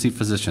 emergency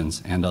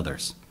physicians, and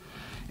others.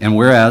 And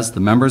whereas the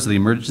members of the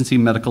emergency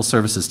medical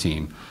services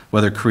team,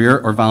 whether career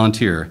or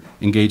volunteer,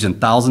 engage in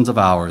thousands of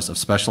hours of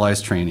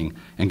specialized training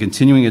and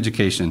continuing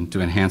education to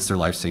enhance their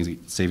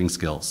life-saving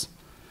skills.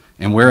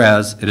 And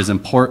whereas it is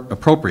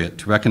appropriate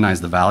to recognize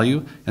the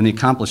value and the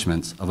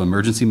accomplishments of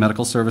emergency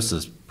medical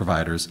services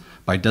providers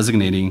by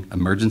designating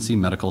Emergency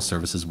Medical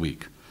Services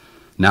Week.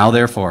 Now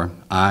therefore,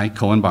 I,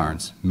 Cohen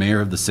Barnes,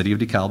 Mayor of the City of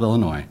DeKalb,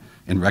 Illinois,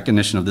 in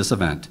recognition of this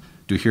event,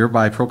 do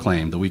hereby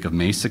proclaim the week of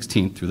May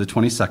 16th through the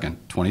 22nd,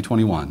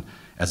 2021,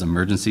 as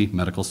Emergency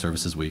Medical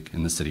Services Week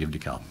in the City of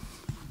DeKalb.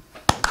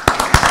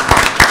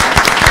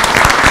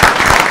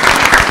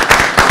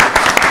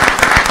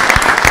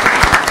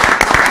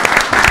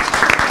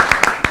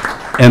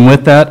 And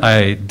with that,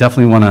 I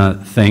definitely want to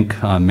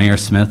thank Mayor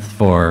Smith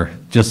for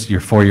just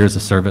your 4 years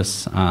of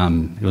service.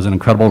 It was an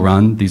incredible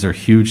run. These are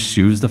huge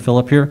shoes to fill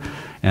up here,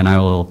 and I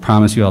will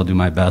promise you I'll do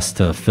my best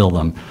to fill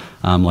them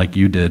like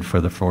you did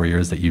for the 4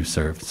 years that you've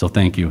served. So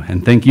thank you.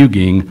 And thank you,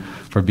 Ging,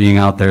 for being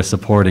out there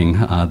supporting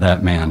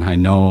that man. I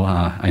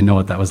know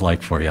what that was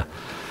like for you.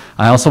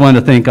 I also wanted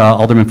to thank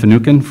Alderman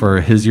Finucane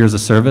for his years of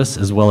service,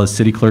 as well as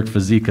City Clerk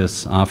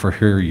Fazekas for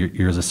her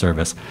years of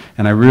service.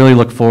 And I really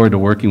look forward to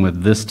working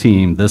with this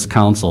team, this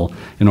council,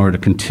 in order to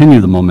continue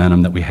the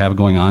momentum that we have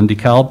going on in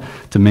DeKalb,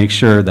 to make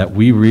sure that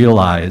we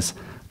realize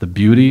the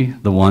beauty,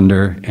 the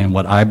wonder, and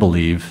what I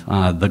believe,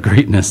 the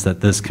greatness that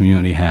this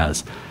community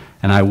has.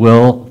 And I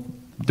will,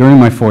 during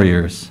my 4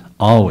 years,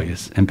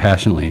 always and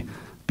passionately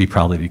be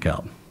proud of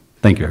DeKalb.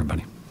 Thank you,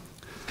 everybody.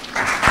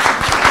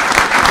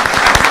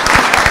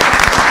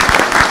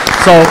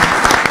 So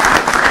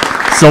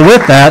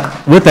with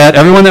that,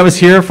 everyone that was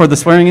here for the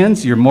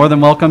swearing-ins, you're more than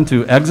welcome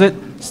to exit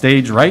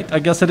stage right, I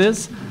guess it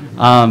is.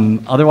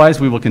 Otherwise,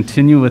 we will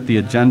continue with the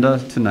agenda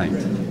tonight.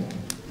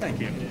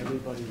 Thank you.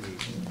 Everybody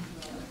leave.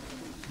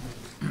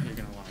 You're going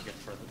to want to get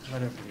further.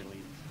 Right after you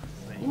leave.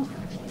 Then you can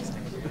actually stay.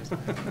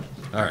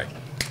 All right.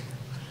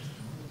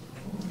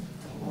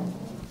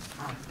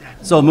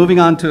 So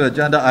moving on to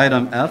agenda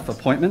item F,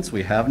 appointments,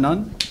 we have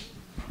none.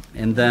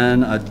 And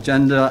then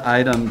agenda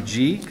item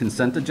G,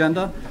 consent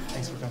agenda.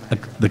 Thanks for coming.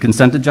 The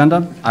consent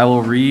agenda, I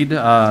will read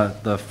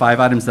the 5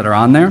 items that are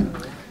on there.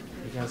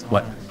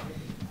 What?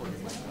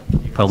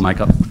 Pull the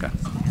mic up, okay.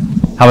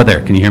 How about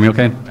there, can you hear me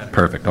okay?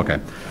 Perfect, okay.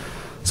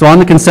 So on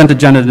the consent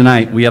agenda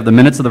tonight, we have the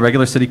minutes of the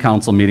regular city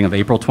council meeting of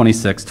April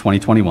 26,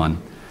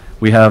 2021.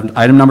 We have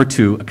item number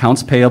 2,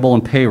 accounts payable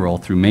and payroll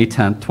through May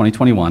 10th,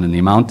 2021, in the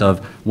amount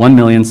of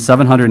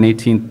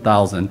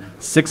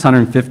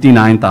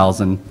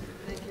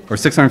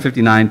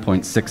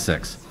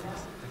 $659.66.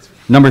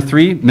 Number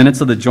 3,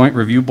 minutes of the joint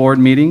review board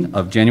meeting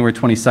of January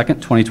 22nd,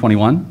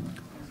 2021.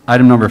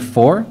 Item number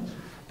 4,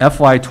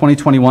 FY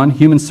 2021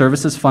 Human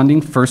Services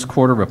Funding First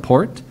Quarter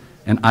Report.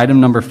 And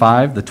item number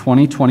 5, the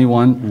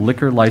 2021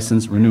 liquor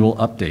license renewal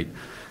update.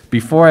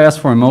 Before I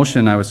ask for a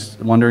motion, I was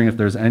wondering if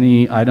there's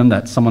any item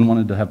that someone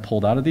wanted to have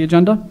pulled out of the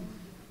agenda?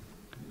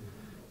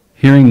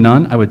 Hearing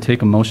none, I would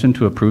take a motion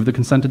to approve the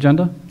consent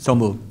agenda. So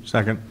moved.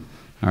 Second.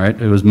 All right,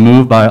 it was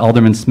moved by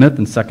Alderman Smith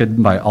and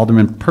seconded by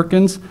Alderman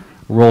Perkins.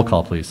 Roll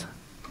call, please.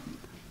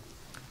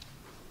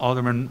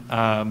 Alderman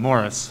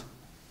Morris.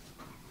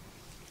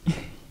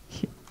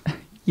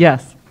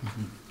 Yes.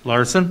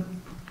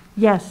 Larson.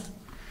 Yes.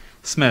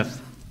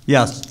 Smith.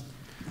 Yes.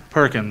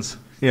 Perkins.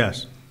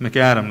 Yes.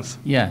 McAdams.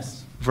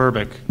 Yes.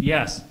 Verbic.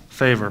 Yes.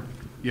 Favor.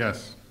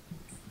 Yes.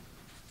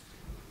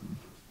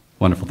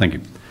 Wonderful, thank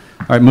you.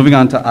 All right, moving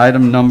on to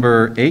item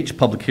number H,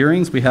 public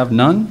hearings, we have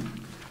none.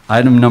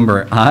 Item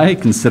number I,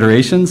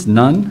 considerations,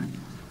 none.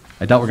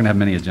 I doubt we're going to have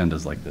many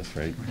agendas like this,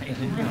 right?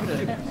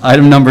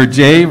 Item number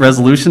J,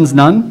 resolutions,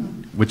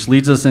 none, which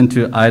leads us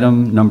into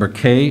item number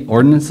K,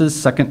 ordinances,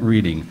 second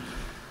reading.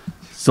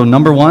 So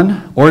number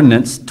 1,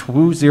 ordinance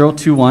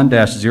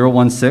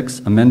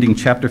 2021-016, amending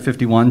Chapter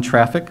 51,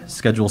 Traffic,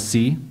 Schedule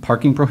C,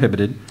 Parking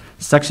Prohibited,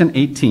 Section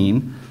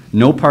 18,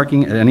 no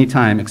parking at any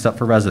time except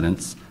for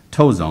residents,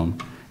 tow zone,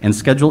 and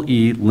Schedule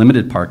E,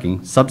 limited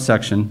parking,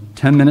 subsection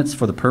 10 minutes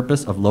for the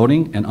purpose of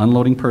loading and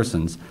unloading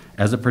persons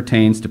as it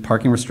pertains to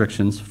parking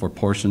restrictions for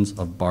portions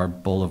of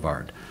Barb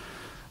Boulevard.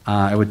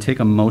 I would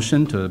take a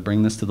motion to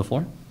bring this to the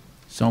floor.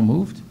 So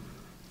moved?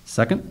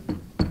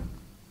 Second?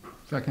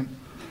 Second.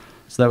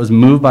 So that was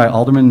moved by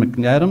Alderman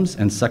McAdams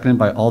and seconded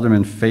by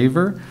Alderman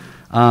Favor.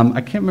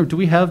 I can't remember, do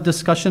we have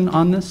discussion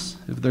on this?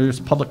 If there's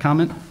public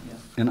comment?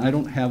 And I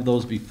don't have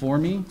those before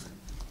me.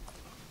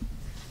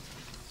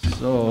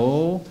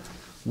 So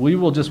we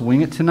will just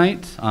wing it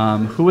tonight.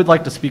 Who would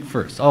like to speak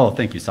first? Oh,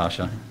 thank you,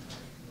 Sasha.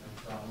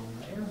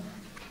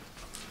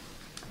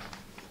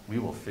 We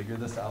will figure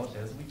this out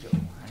as we go.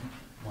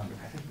 I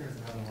think there's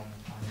another one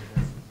on your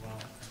desk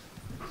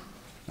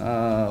as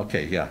well.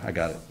 Okay, yeah, I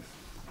got it.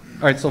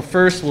 All right, so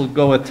first we'll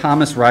go with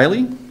Thomas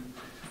Riley.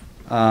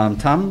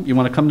 Tom, you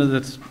want to come to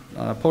this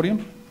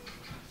podium?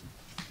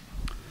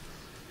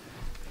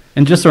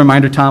 And just a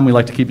reminder, Tom, we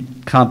like to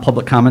keep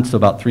public comments to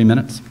about 3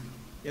 minutes.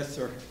 Yes,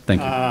 sir.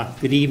 Thank you.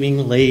 Good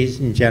evening, ladies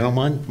and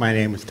gentlemen. My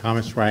name is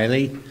Thomas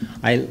Riley.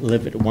 I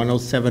live at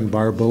 107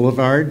 Bar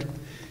Boulevard.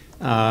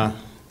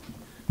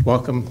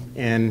 Welcome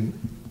and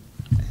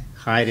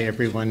hi to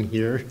everyone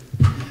here.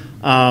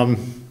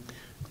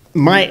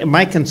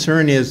 My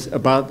concern is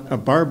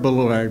about Bar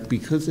Boulevard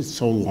because it's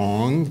so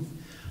long.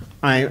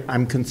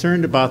 I'm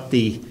concerned about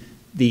the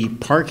the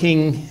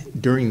parking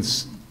during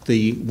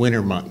the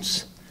winter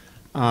months.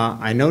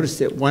 I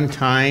noticed at one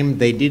time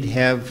they did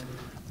have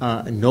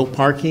no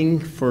parking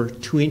for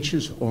 2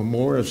 inches or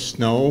more of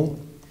snow.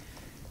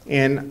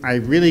 And I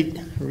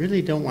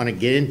really don't want to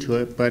get into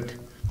it, but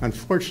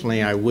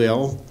unfortunately I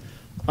will.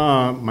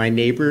 My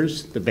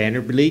neighbors, the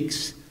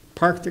Vanderbileeks,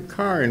 parked their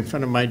car in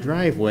front of my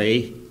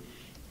driveway,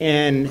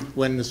 and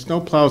when the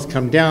snowplows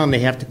come down, they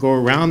have to go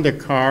around their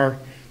car,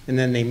 and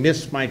then they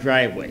miss my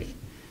driveway.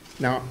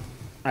 Now,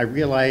 I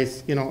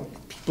realize,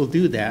 people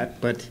do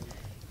that, but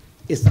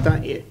it's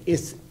not,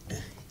 it's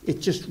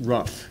just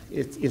rough.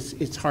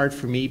 It's hard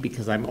for me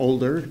because I'm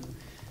older.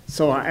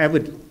 So I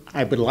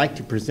would like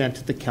to present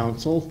to the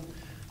council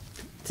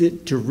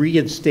to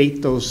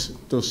reinstate those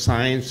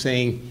signs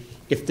saying,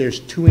 if there's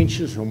 2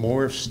 inches or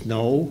more of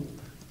snow,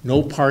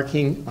 no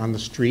parking on the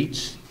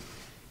streets,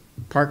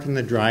 park in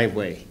the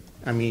driveway.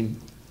 I mean,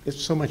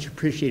 it's so much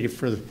appreciated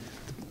for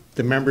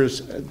the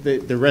members,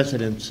 the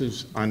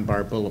residences on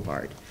Bar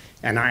Boulevard.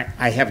 And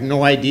I have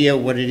no idea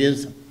what it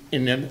is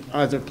in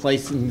other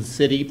places in the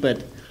city,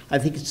 but I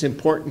think it's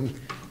important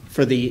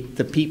for the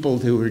people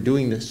who are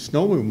doing the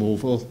snow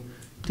removal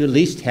to at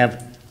least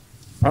have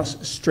a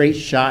straight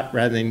shot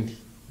rather than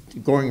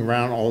going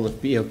around all the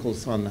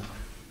vehicles on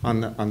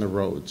the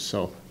roads.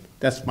 So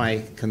that's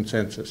my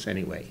consensus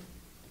anyway.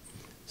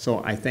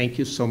 So I thank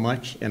you so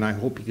much, and I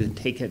hope you can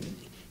take it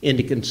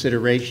into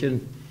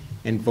consideration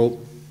and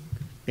vote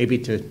maybe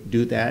to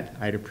do that.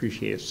 I'd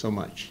appreciate it so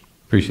much.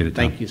 Appreciate it,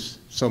 Tom. Thank you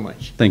so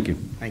much. Thank you.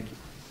 Thank you.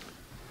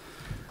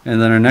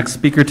 And then our next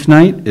speaker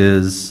tonight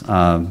is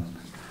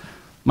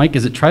Mike,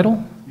 is it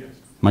Treadle? Yes.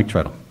 Mike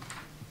Treadle.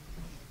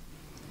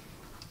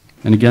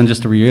 And again,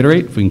 just to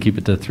reiterate, if we can keep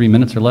it to 3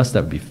 minutes or less,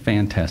 that would be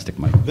fantastic,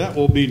 Mike. That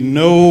will be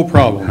no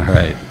problem. All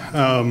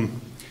right.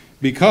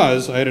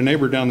 Because I had a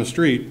neighbor down the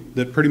street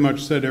that pretty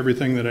much said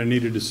everything that I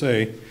needed to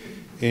say.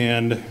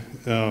 And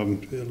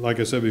like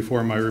I said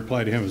before, my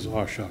reply to him is,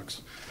 "Oh,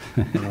 shucks."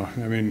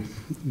 I mean,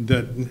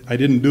 that I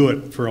didn't do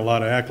it for a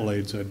lot of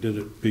accolades. I did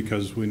it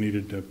because we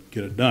needed to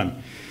get it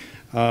done.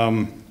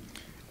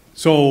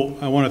 So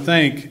I want to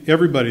thank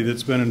everybody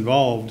that's been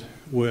involved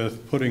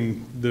with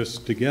putting this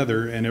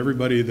together and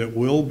everybody that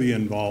will be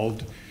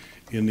involved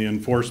in the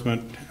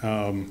enforcement.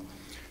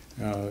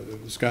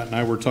 Scott and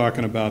I were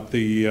talking about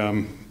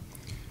the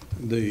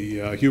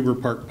Huber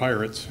Park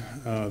Pirates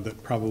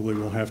that probably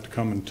will have to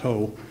come and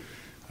tow.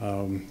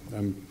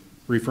 I'm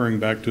referring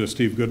back to a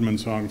Steve Goodman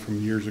song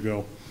from years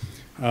ago.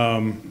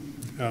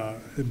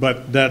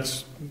 But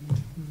that's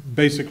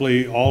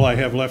basically all I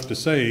have left to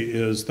say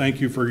is thank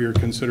you for your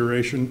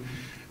consideration.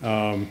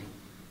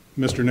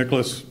 Mr.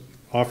 Nicholas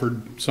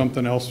offered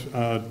something else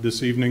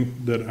this evening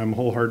that I'm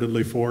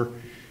wholeheartedly for,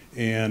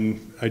 and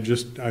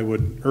I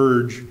would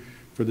urge,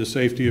 for the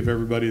safety of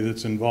everybody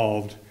that's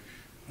involved,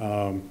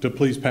 to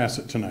please pass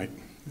it tonight.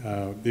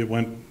 It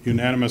went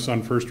unanimous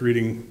on first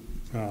reading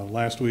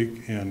last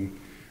week,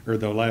 or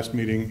the last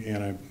meeting,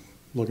 and I'm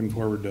looking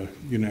forward to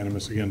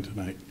unanimous again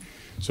tonight.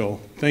 So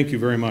thank you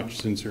very much,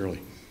 sincerely.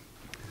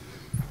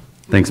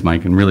 Thanks,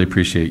 Mike, and really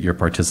appreciate your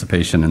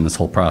participation in this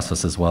whole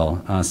process as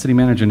well. City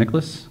Manager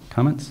Nicholas,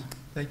 comments?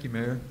 Thank you,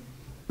 Mayor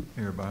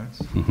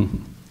Barnes.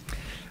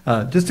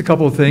 Just a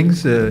couple of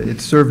things.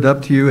 It's served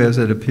up to you as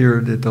it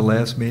appeared at the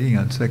last meeting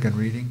on second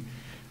reading.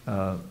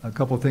 A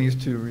couple of things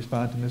to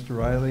respond to Mr.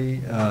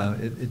 Riley.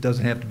 It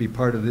doesn't have to be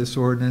part of this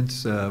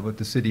ordinance. What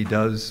the city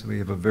does, we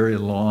have a very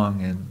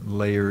long and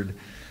layered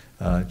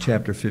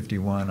Chapter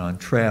 51 on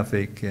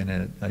traffic, and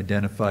it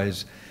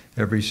identifies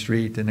every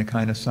street and the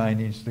kind of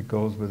signage that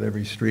goes with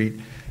every street.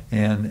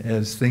 And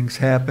as things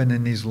happen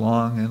in these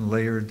long and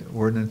layered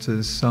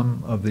ordinances,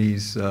 some of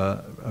these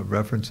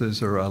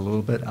references are a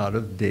little bit out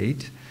of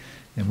date.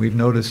 And we've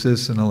noticed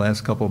this in the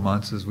last couple of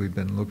months as we've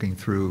been looking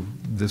through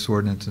this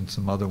ordinance and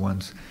some other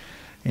ones.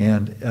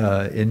 And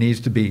it needs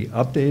to be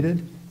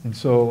updated. And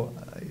so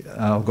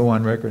I'll go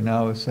on record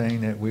now as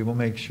saying that we will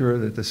make sure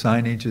that the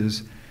signage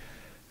is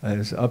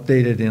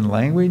updated in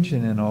language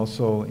and then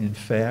also in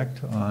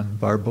fact on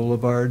Bar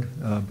Boulevard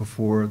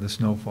before the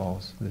snow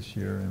falls this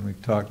year. And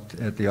we've talked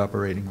at the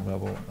operating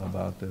level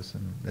about this,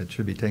 and that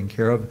should be taken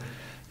care of.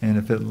 And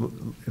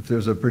if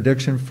there's a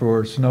prediction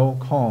for snow,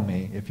 call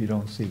me if you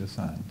don't see the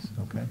signs,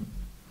 okay?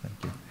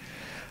 Thank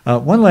you.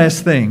 One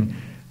last thing.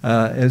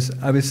 As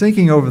I was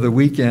thinking over the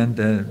weekend,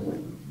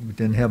 we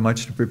didn't have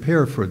much to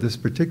prepare for this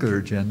particular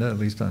agenda, at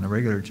least on the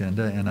regular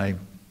agenda, and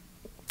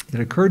it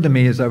occurred to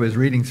me as I was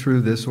reading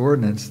through this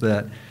ordinance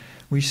that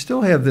we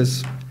still have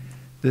this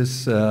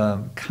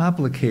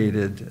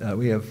complicated,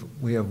 we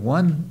have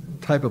one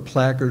type of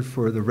placard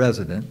for the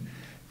resident,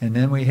 and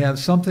then we have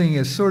something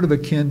as sort of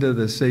akin to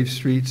the Safe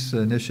Streets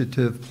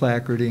Initiative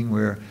placarding,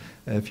 where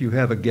if you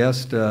have a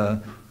guest,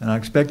 an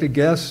unexpected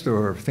guest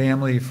or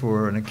family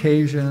for an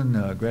occasion,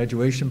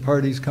 graduation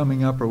parties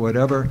coming up or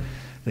whatever,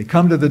 they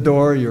come to the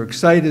door, you're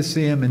excited to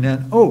see them, and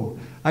then, oh,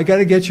 I got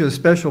to get you a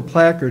special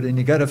placard, and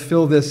you got to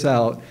fill this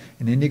out,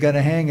 and then you got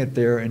to hang it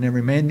there, and then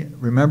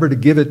remember to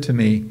give it to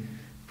me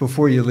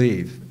before you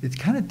leave. It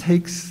kind of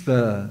takes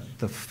the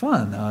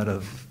fun out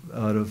of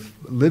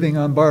living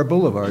on Bar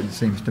Boulevard, it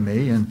seems to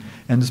me, and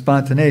the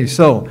spontaneity.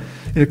 So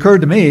it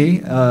occurred to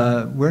me,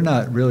 we're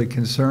not really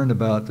concerned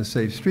about the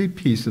Safe Street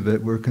piece of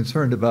it. We're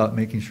concerned about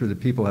making sure that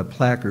people have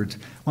placards.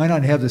 Why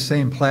not have the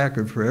same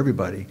placard for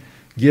everybody?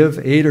 Give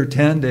 8 or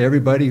 10 to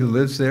everybody who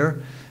lives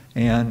there,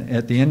 and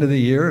at the end of the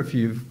year, if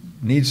you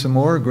need some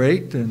more,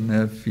 great, and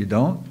if you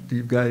don't,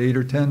 you've got 8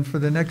 or 10 for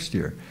the next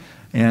year.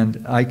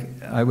 And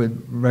I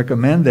would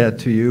recommend that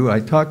to you. I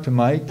talked to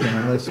Mike, and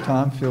unless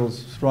Tom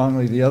feels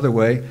strongly the other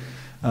way,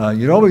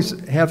 you'd always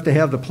have to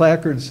have the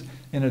placards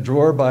in a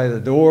drawer by the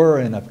door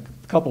and a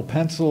couple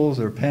pencils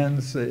or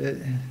pens.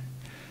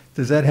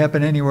 Does that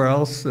happen anywhere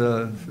else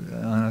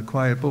on a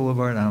quiet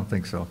boulevard? I don't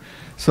think so.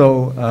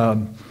 So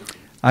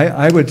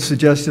I would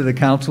suggest to the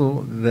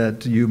council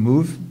that you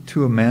move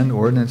to amend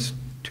ordinance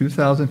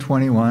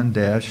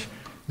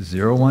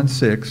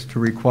 2021-016 to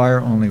require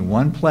only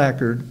one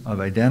placard of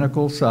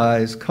identical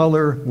size,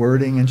 color,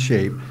 wording, and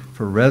shape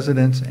for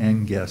residents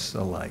and guests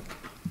alike.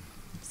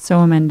 So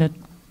amended.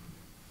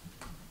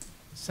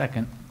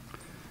 Second.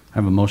 I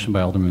have a motion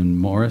by Alderman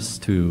Morris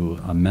to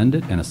amend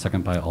it and a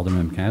second by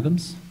Alderman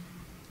McAdams.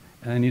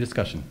 Any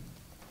discussion?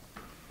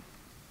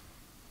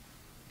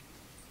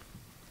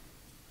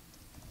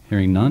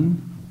 Hearing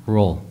none,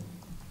 roll.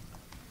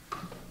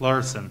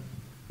 Larson.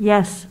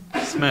 Yes.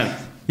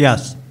 Smith.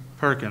 Yes.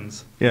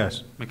 Perkins.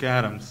 Yes.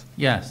 McAdams.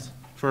 Yes.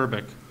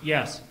 Verbic.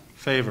 Yes.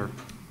 Favor.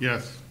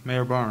 Yes.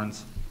 Mayor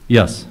Barnes.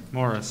 Yes.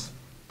 Morris.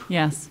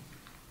 Yes.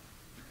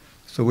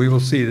 So we will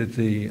see that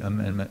the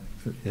amendment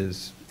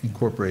is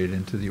incorporated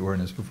into the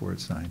ordinance before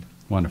it's signed.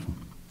 Wonderful.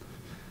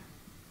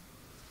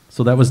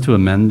 So that was to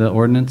amend the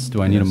ordinance.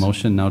 Do I need a Yes.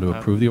 motion now to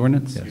approve the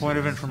ordinance? Yes. Point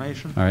of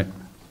information. All right.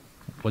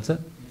 What's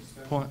that?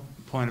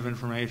 Point of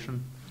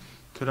information.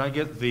 Could I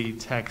get the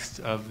text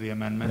of the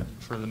amendment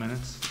for the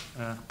minutes?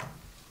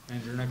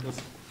 Manager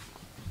Nicholas?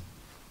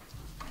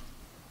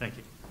 Thank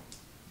you.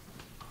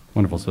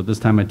 Wonderful. So at this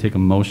time, I take a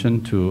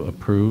motion to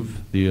approve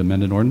the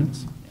amended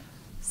ordinance.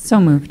 So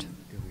moved.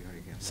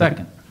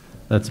 Second.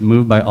 That's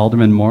moved by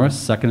Alderman Morris,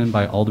 seconded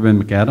by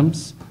Alderman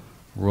McAdams.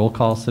 Roll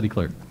call, City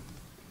Clerk.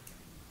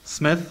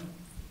 Smith.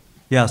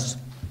 Yes.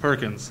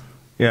 Perkins.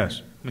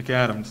 Yes.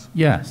 McAdams.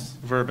 Yes.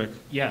 Verbic.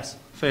 Yes.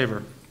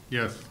 Favor.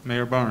 Yes.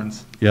 Mayor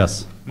Barnes.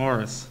 Yes.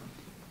 Morris.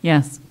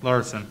 Yes.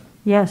 Larson.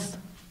 Yes.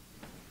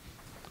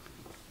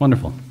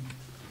 Wonderful. All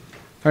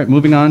right,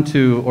 moving on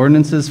to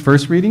ordinances,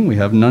 first reading. We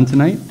have none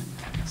tonight.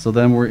 So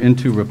then we're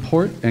into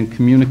report and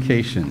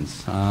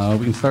communications.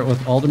 We can start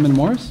with Alderman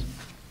Morris.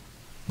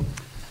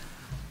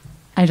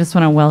 I just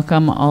want to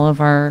welcome all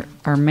of our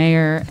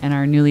mayor and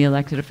our newly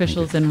elected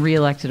officials and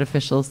re-elected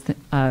officials.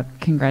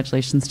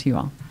 Congratulations to you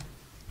all.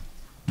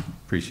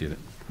 Appreciate it.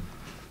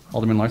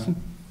 Alderman Larson.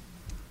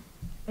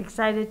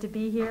 Excited to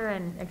be here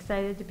and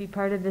excited to be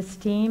part of this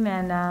team,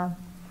 and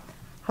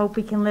hope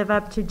we can live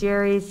up to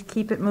Jerry's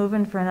keep it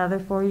moving for another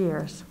 4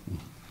 years.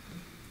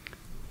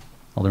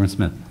 Alderman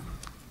Smith.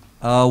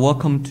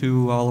 Welcome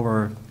to all of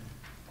our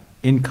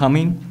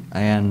incoming,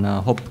 and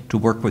hope to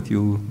work with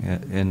you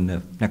in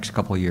the next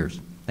couple of years.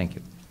 Thank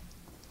you.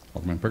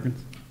 Alderman Perkins.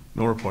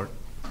 No report.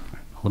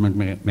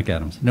 Alderman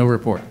McAdams. No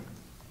report.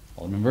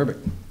 Alderman Verbic.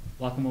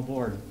 Welcome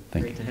aboard.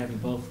 Thank Great you. to have you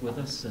both with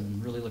us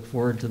and really look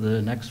forward to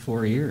the next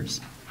 4 years.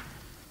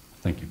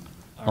 Thank you.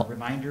 Our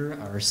reminder,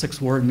 our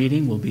 6th Ward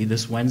meeting will be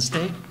this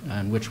Wednesday,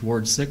 on which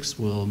Ward 6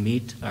 will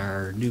meet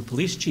our new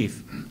police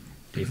chief,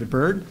 David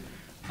Byrd,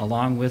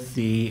 along with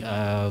the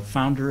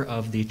founder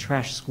of the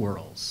Trash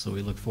Squirrels. So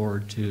we look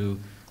forward to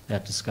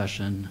that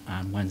discussion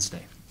on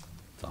Wednesday.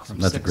 That's awesome.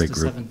 That's a great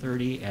group. From 6 to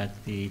 7:30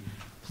 at the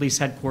police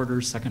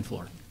headquarters, 2nd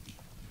floor.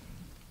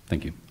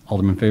 Thank you.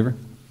 Alderman Favor.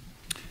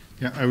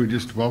 Yeah, I would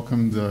just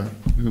welcome the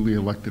newly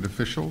elected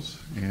officials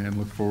and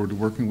look forward to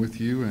working with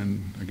you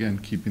and, again,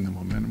 keeping the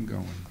momentum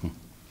going.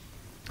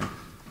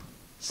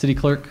 City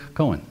Clerk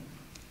Cohen.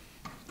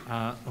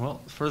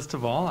 Well, first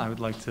of all, I would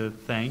like to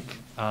thank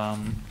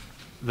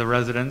the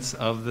residents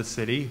of the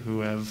city who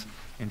have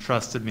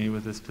entrusted me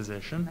with this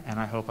position, and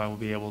I hope I will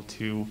be able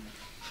to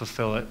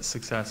fulfill it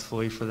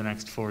successfully for the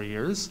next 4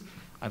 years.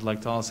 I'd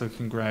like to also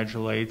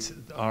congratulate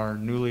our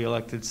newly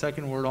elected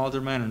 2nd Ward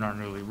Alderman and our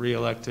newly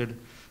re-elected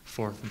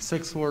 4th and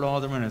 6th Ward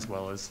Alderman, as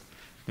well as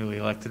newly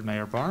elected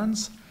Mayor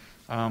Barnes.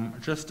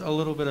 Just a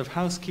little bit of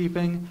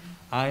housekeeping.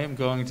 I am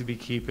going to be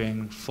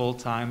keeping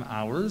full-time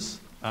hours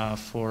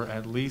for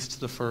at least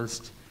the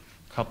first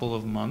couple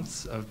of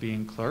months of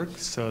being clerk.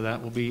 So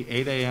that will be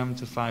 8 a.m.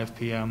 to 5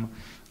 p.m.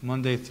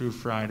 Monday through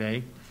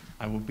Friday.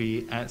 I will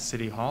be at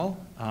City Hall.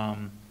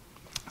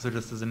 So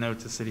just as a note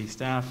to city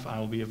staff, I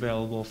will be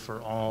available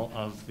for all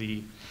of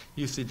the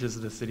usages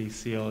of the city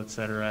seal, et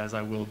cetera, as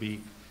I will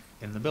be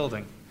in the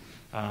building.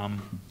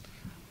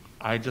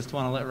 I just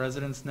want to let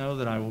residents know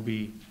that I will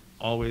be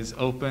always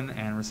open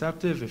and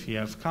receptive. If you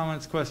have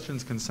comments,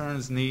 questions,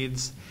 concerns,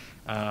 needs,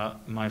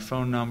 my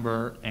phone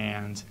number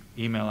and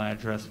email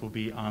address will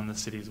be on the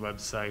city's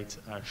website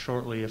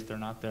shortly if they're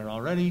not there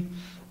already.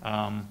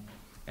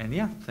 And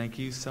yeah, thank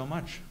you so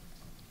much.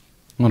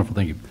 Wonderful,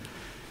 thank you.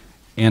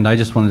 And I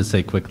just wanted to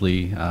say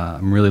quickly,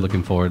 I'm really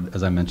looking forward,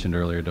 as I mentioned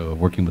earlier, to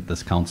working with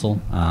this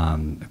council.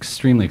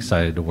 Extremely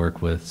excited to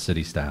work with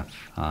city staff,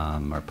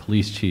 our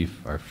police chief,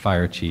 our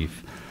fire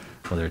chief,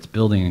 whether it's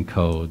building and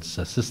codes,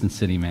 assistant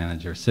city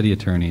manager, city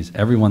attorneys,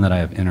 everyone that I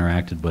have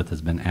interacted with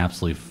has been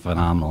absolutely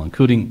phenomenal,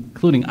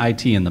 including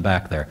IT in the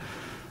back there,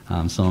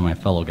 some of my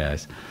fellow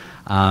guys.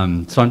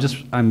 So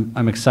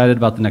I'm excited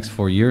about the next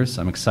 4 years.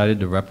 I'm excited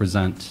to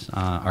represent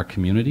our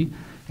community,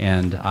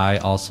 and I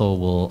also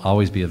will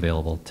always be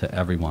available to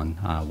everyone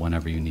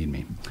whenever you need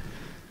me.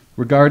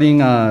 Regarding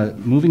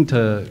moving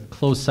to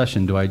closed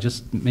session, do I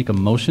just make a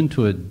motion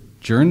to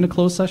adjourn to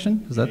closed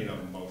session? Is that? You need a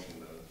motion to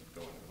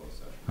go into closed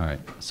session. All right.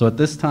 So at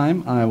this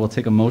time, I will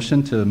take a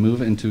motion to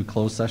move into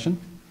closed session.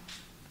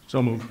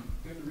 So moved.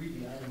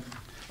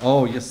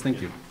 Oh, yes, thank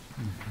you.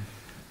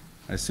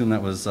 I assume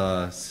that was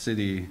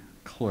city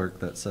clerk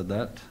that said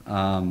that.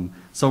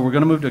 So we're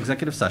going to move to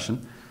executive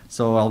session.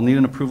 So I'll need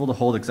an approval to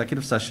hold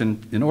executive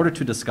session in order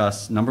to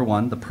discuss, number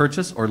one, the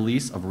purchase or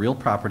lease of real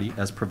property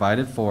as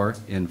provided for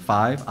in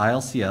 5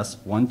 ILCS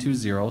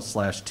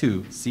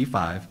 120/2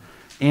 C5,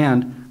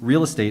 and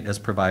real estate as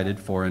provided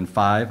for in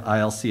 5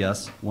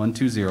 ILCS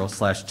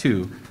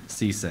 120/2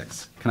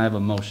 C6. Can I have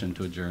a motion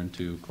to adjourn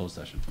to closed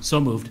session?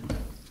 So moved.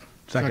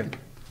 Second.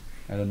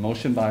 I had a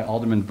motion by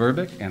Alderman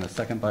Verbeek and a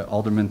second by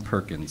Alderman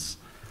Perkins.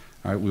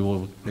 All right, we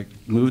will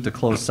move to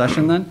closed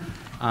session then.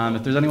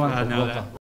 If there's anyone. No, that-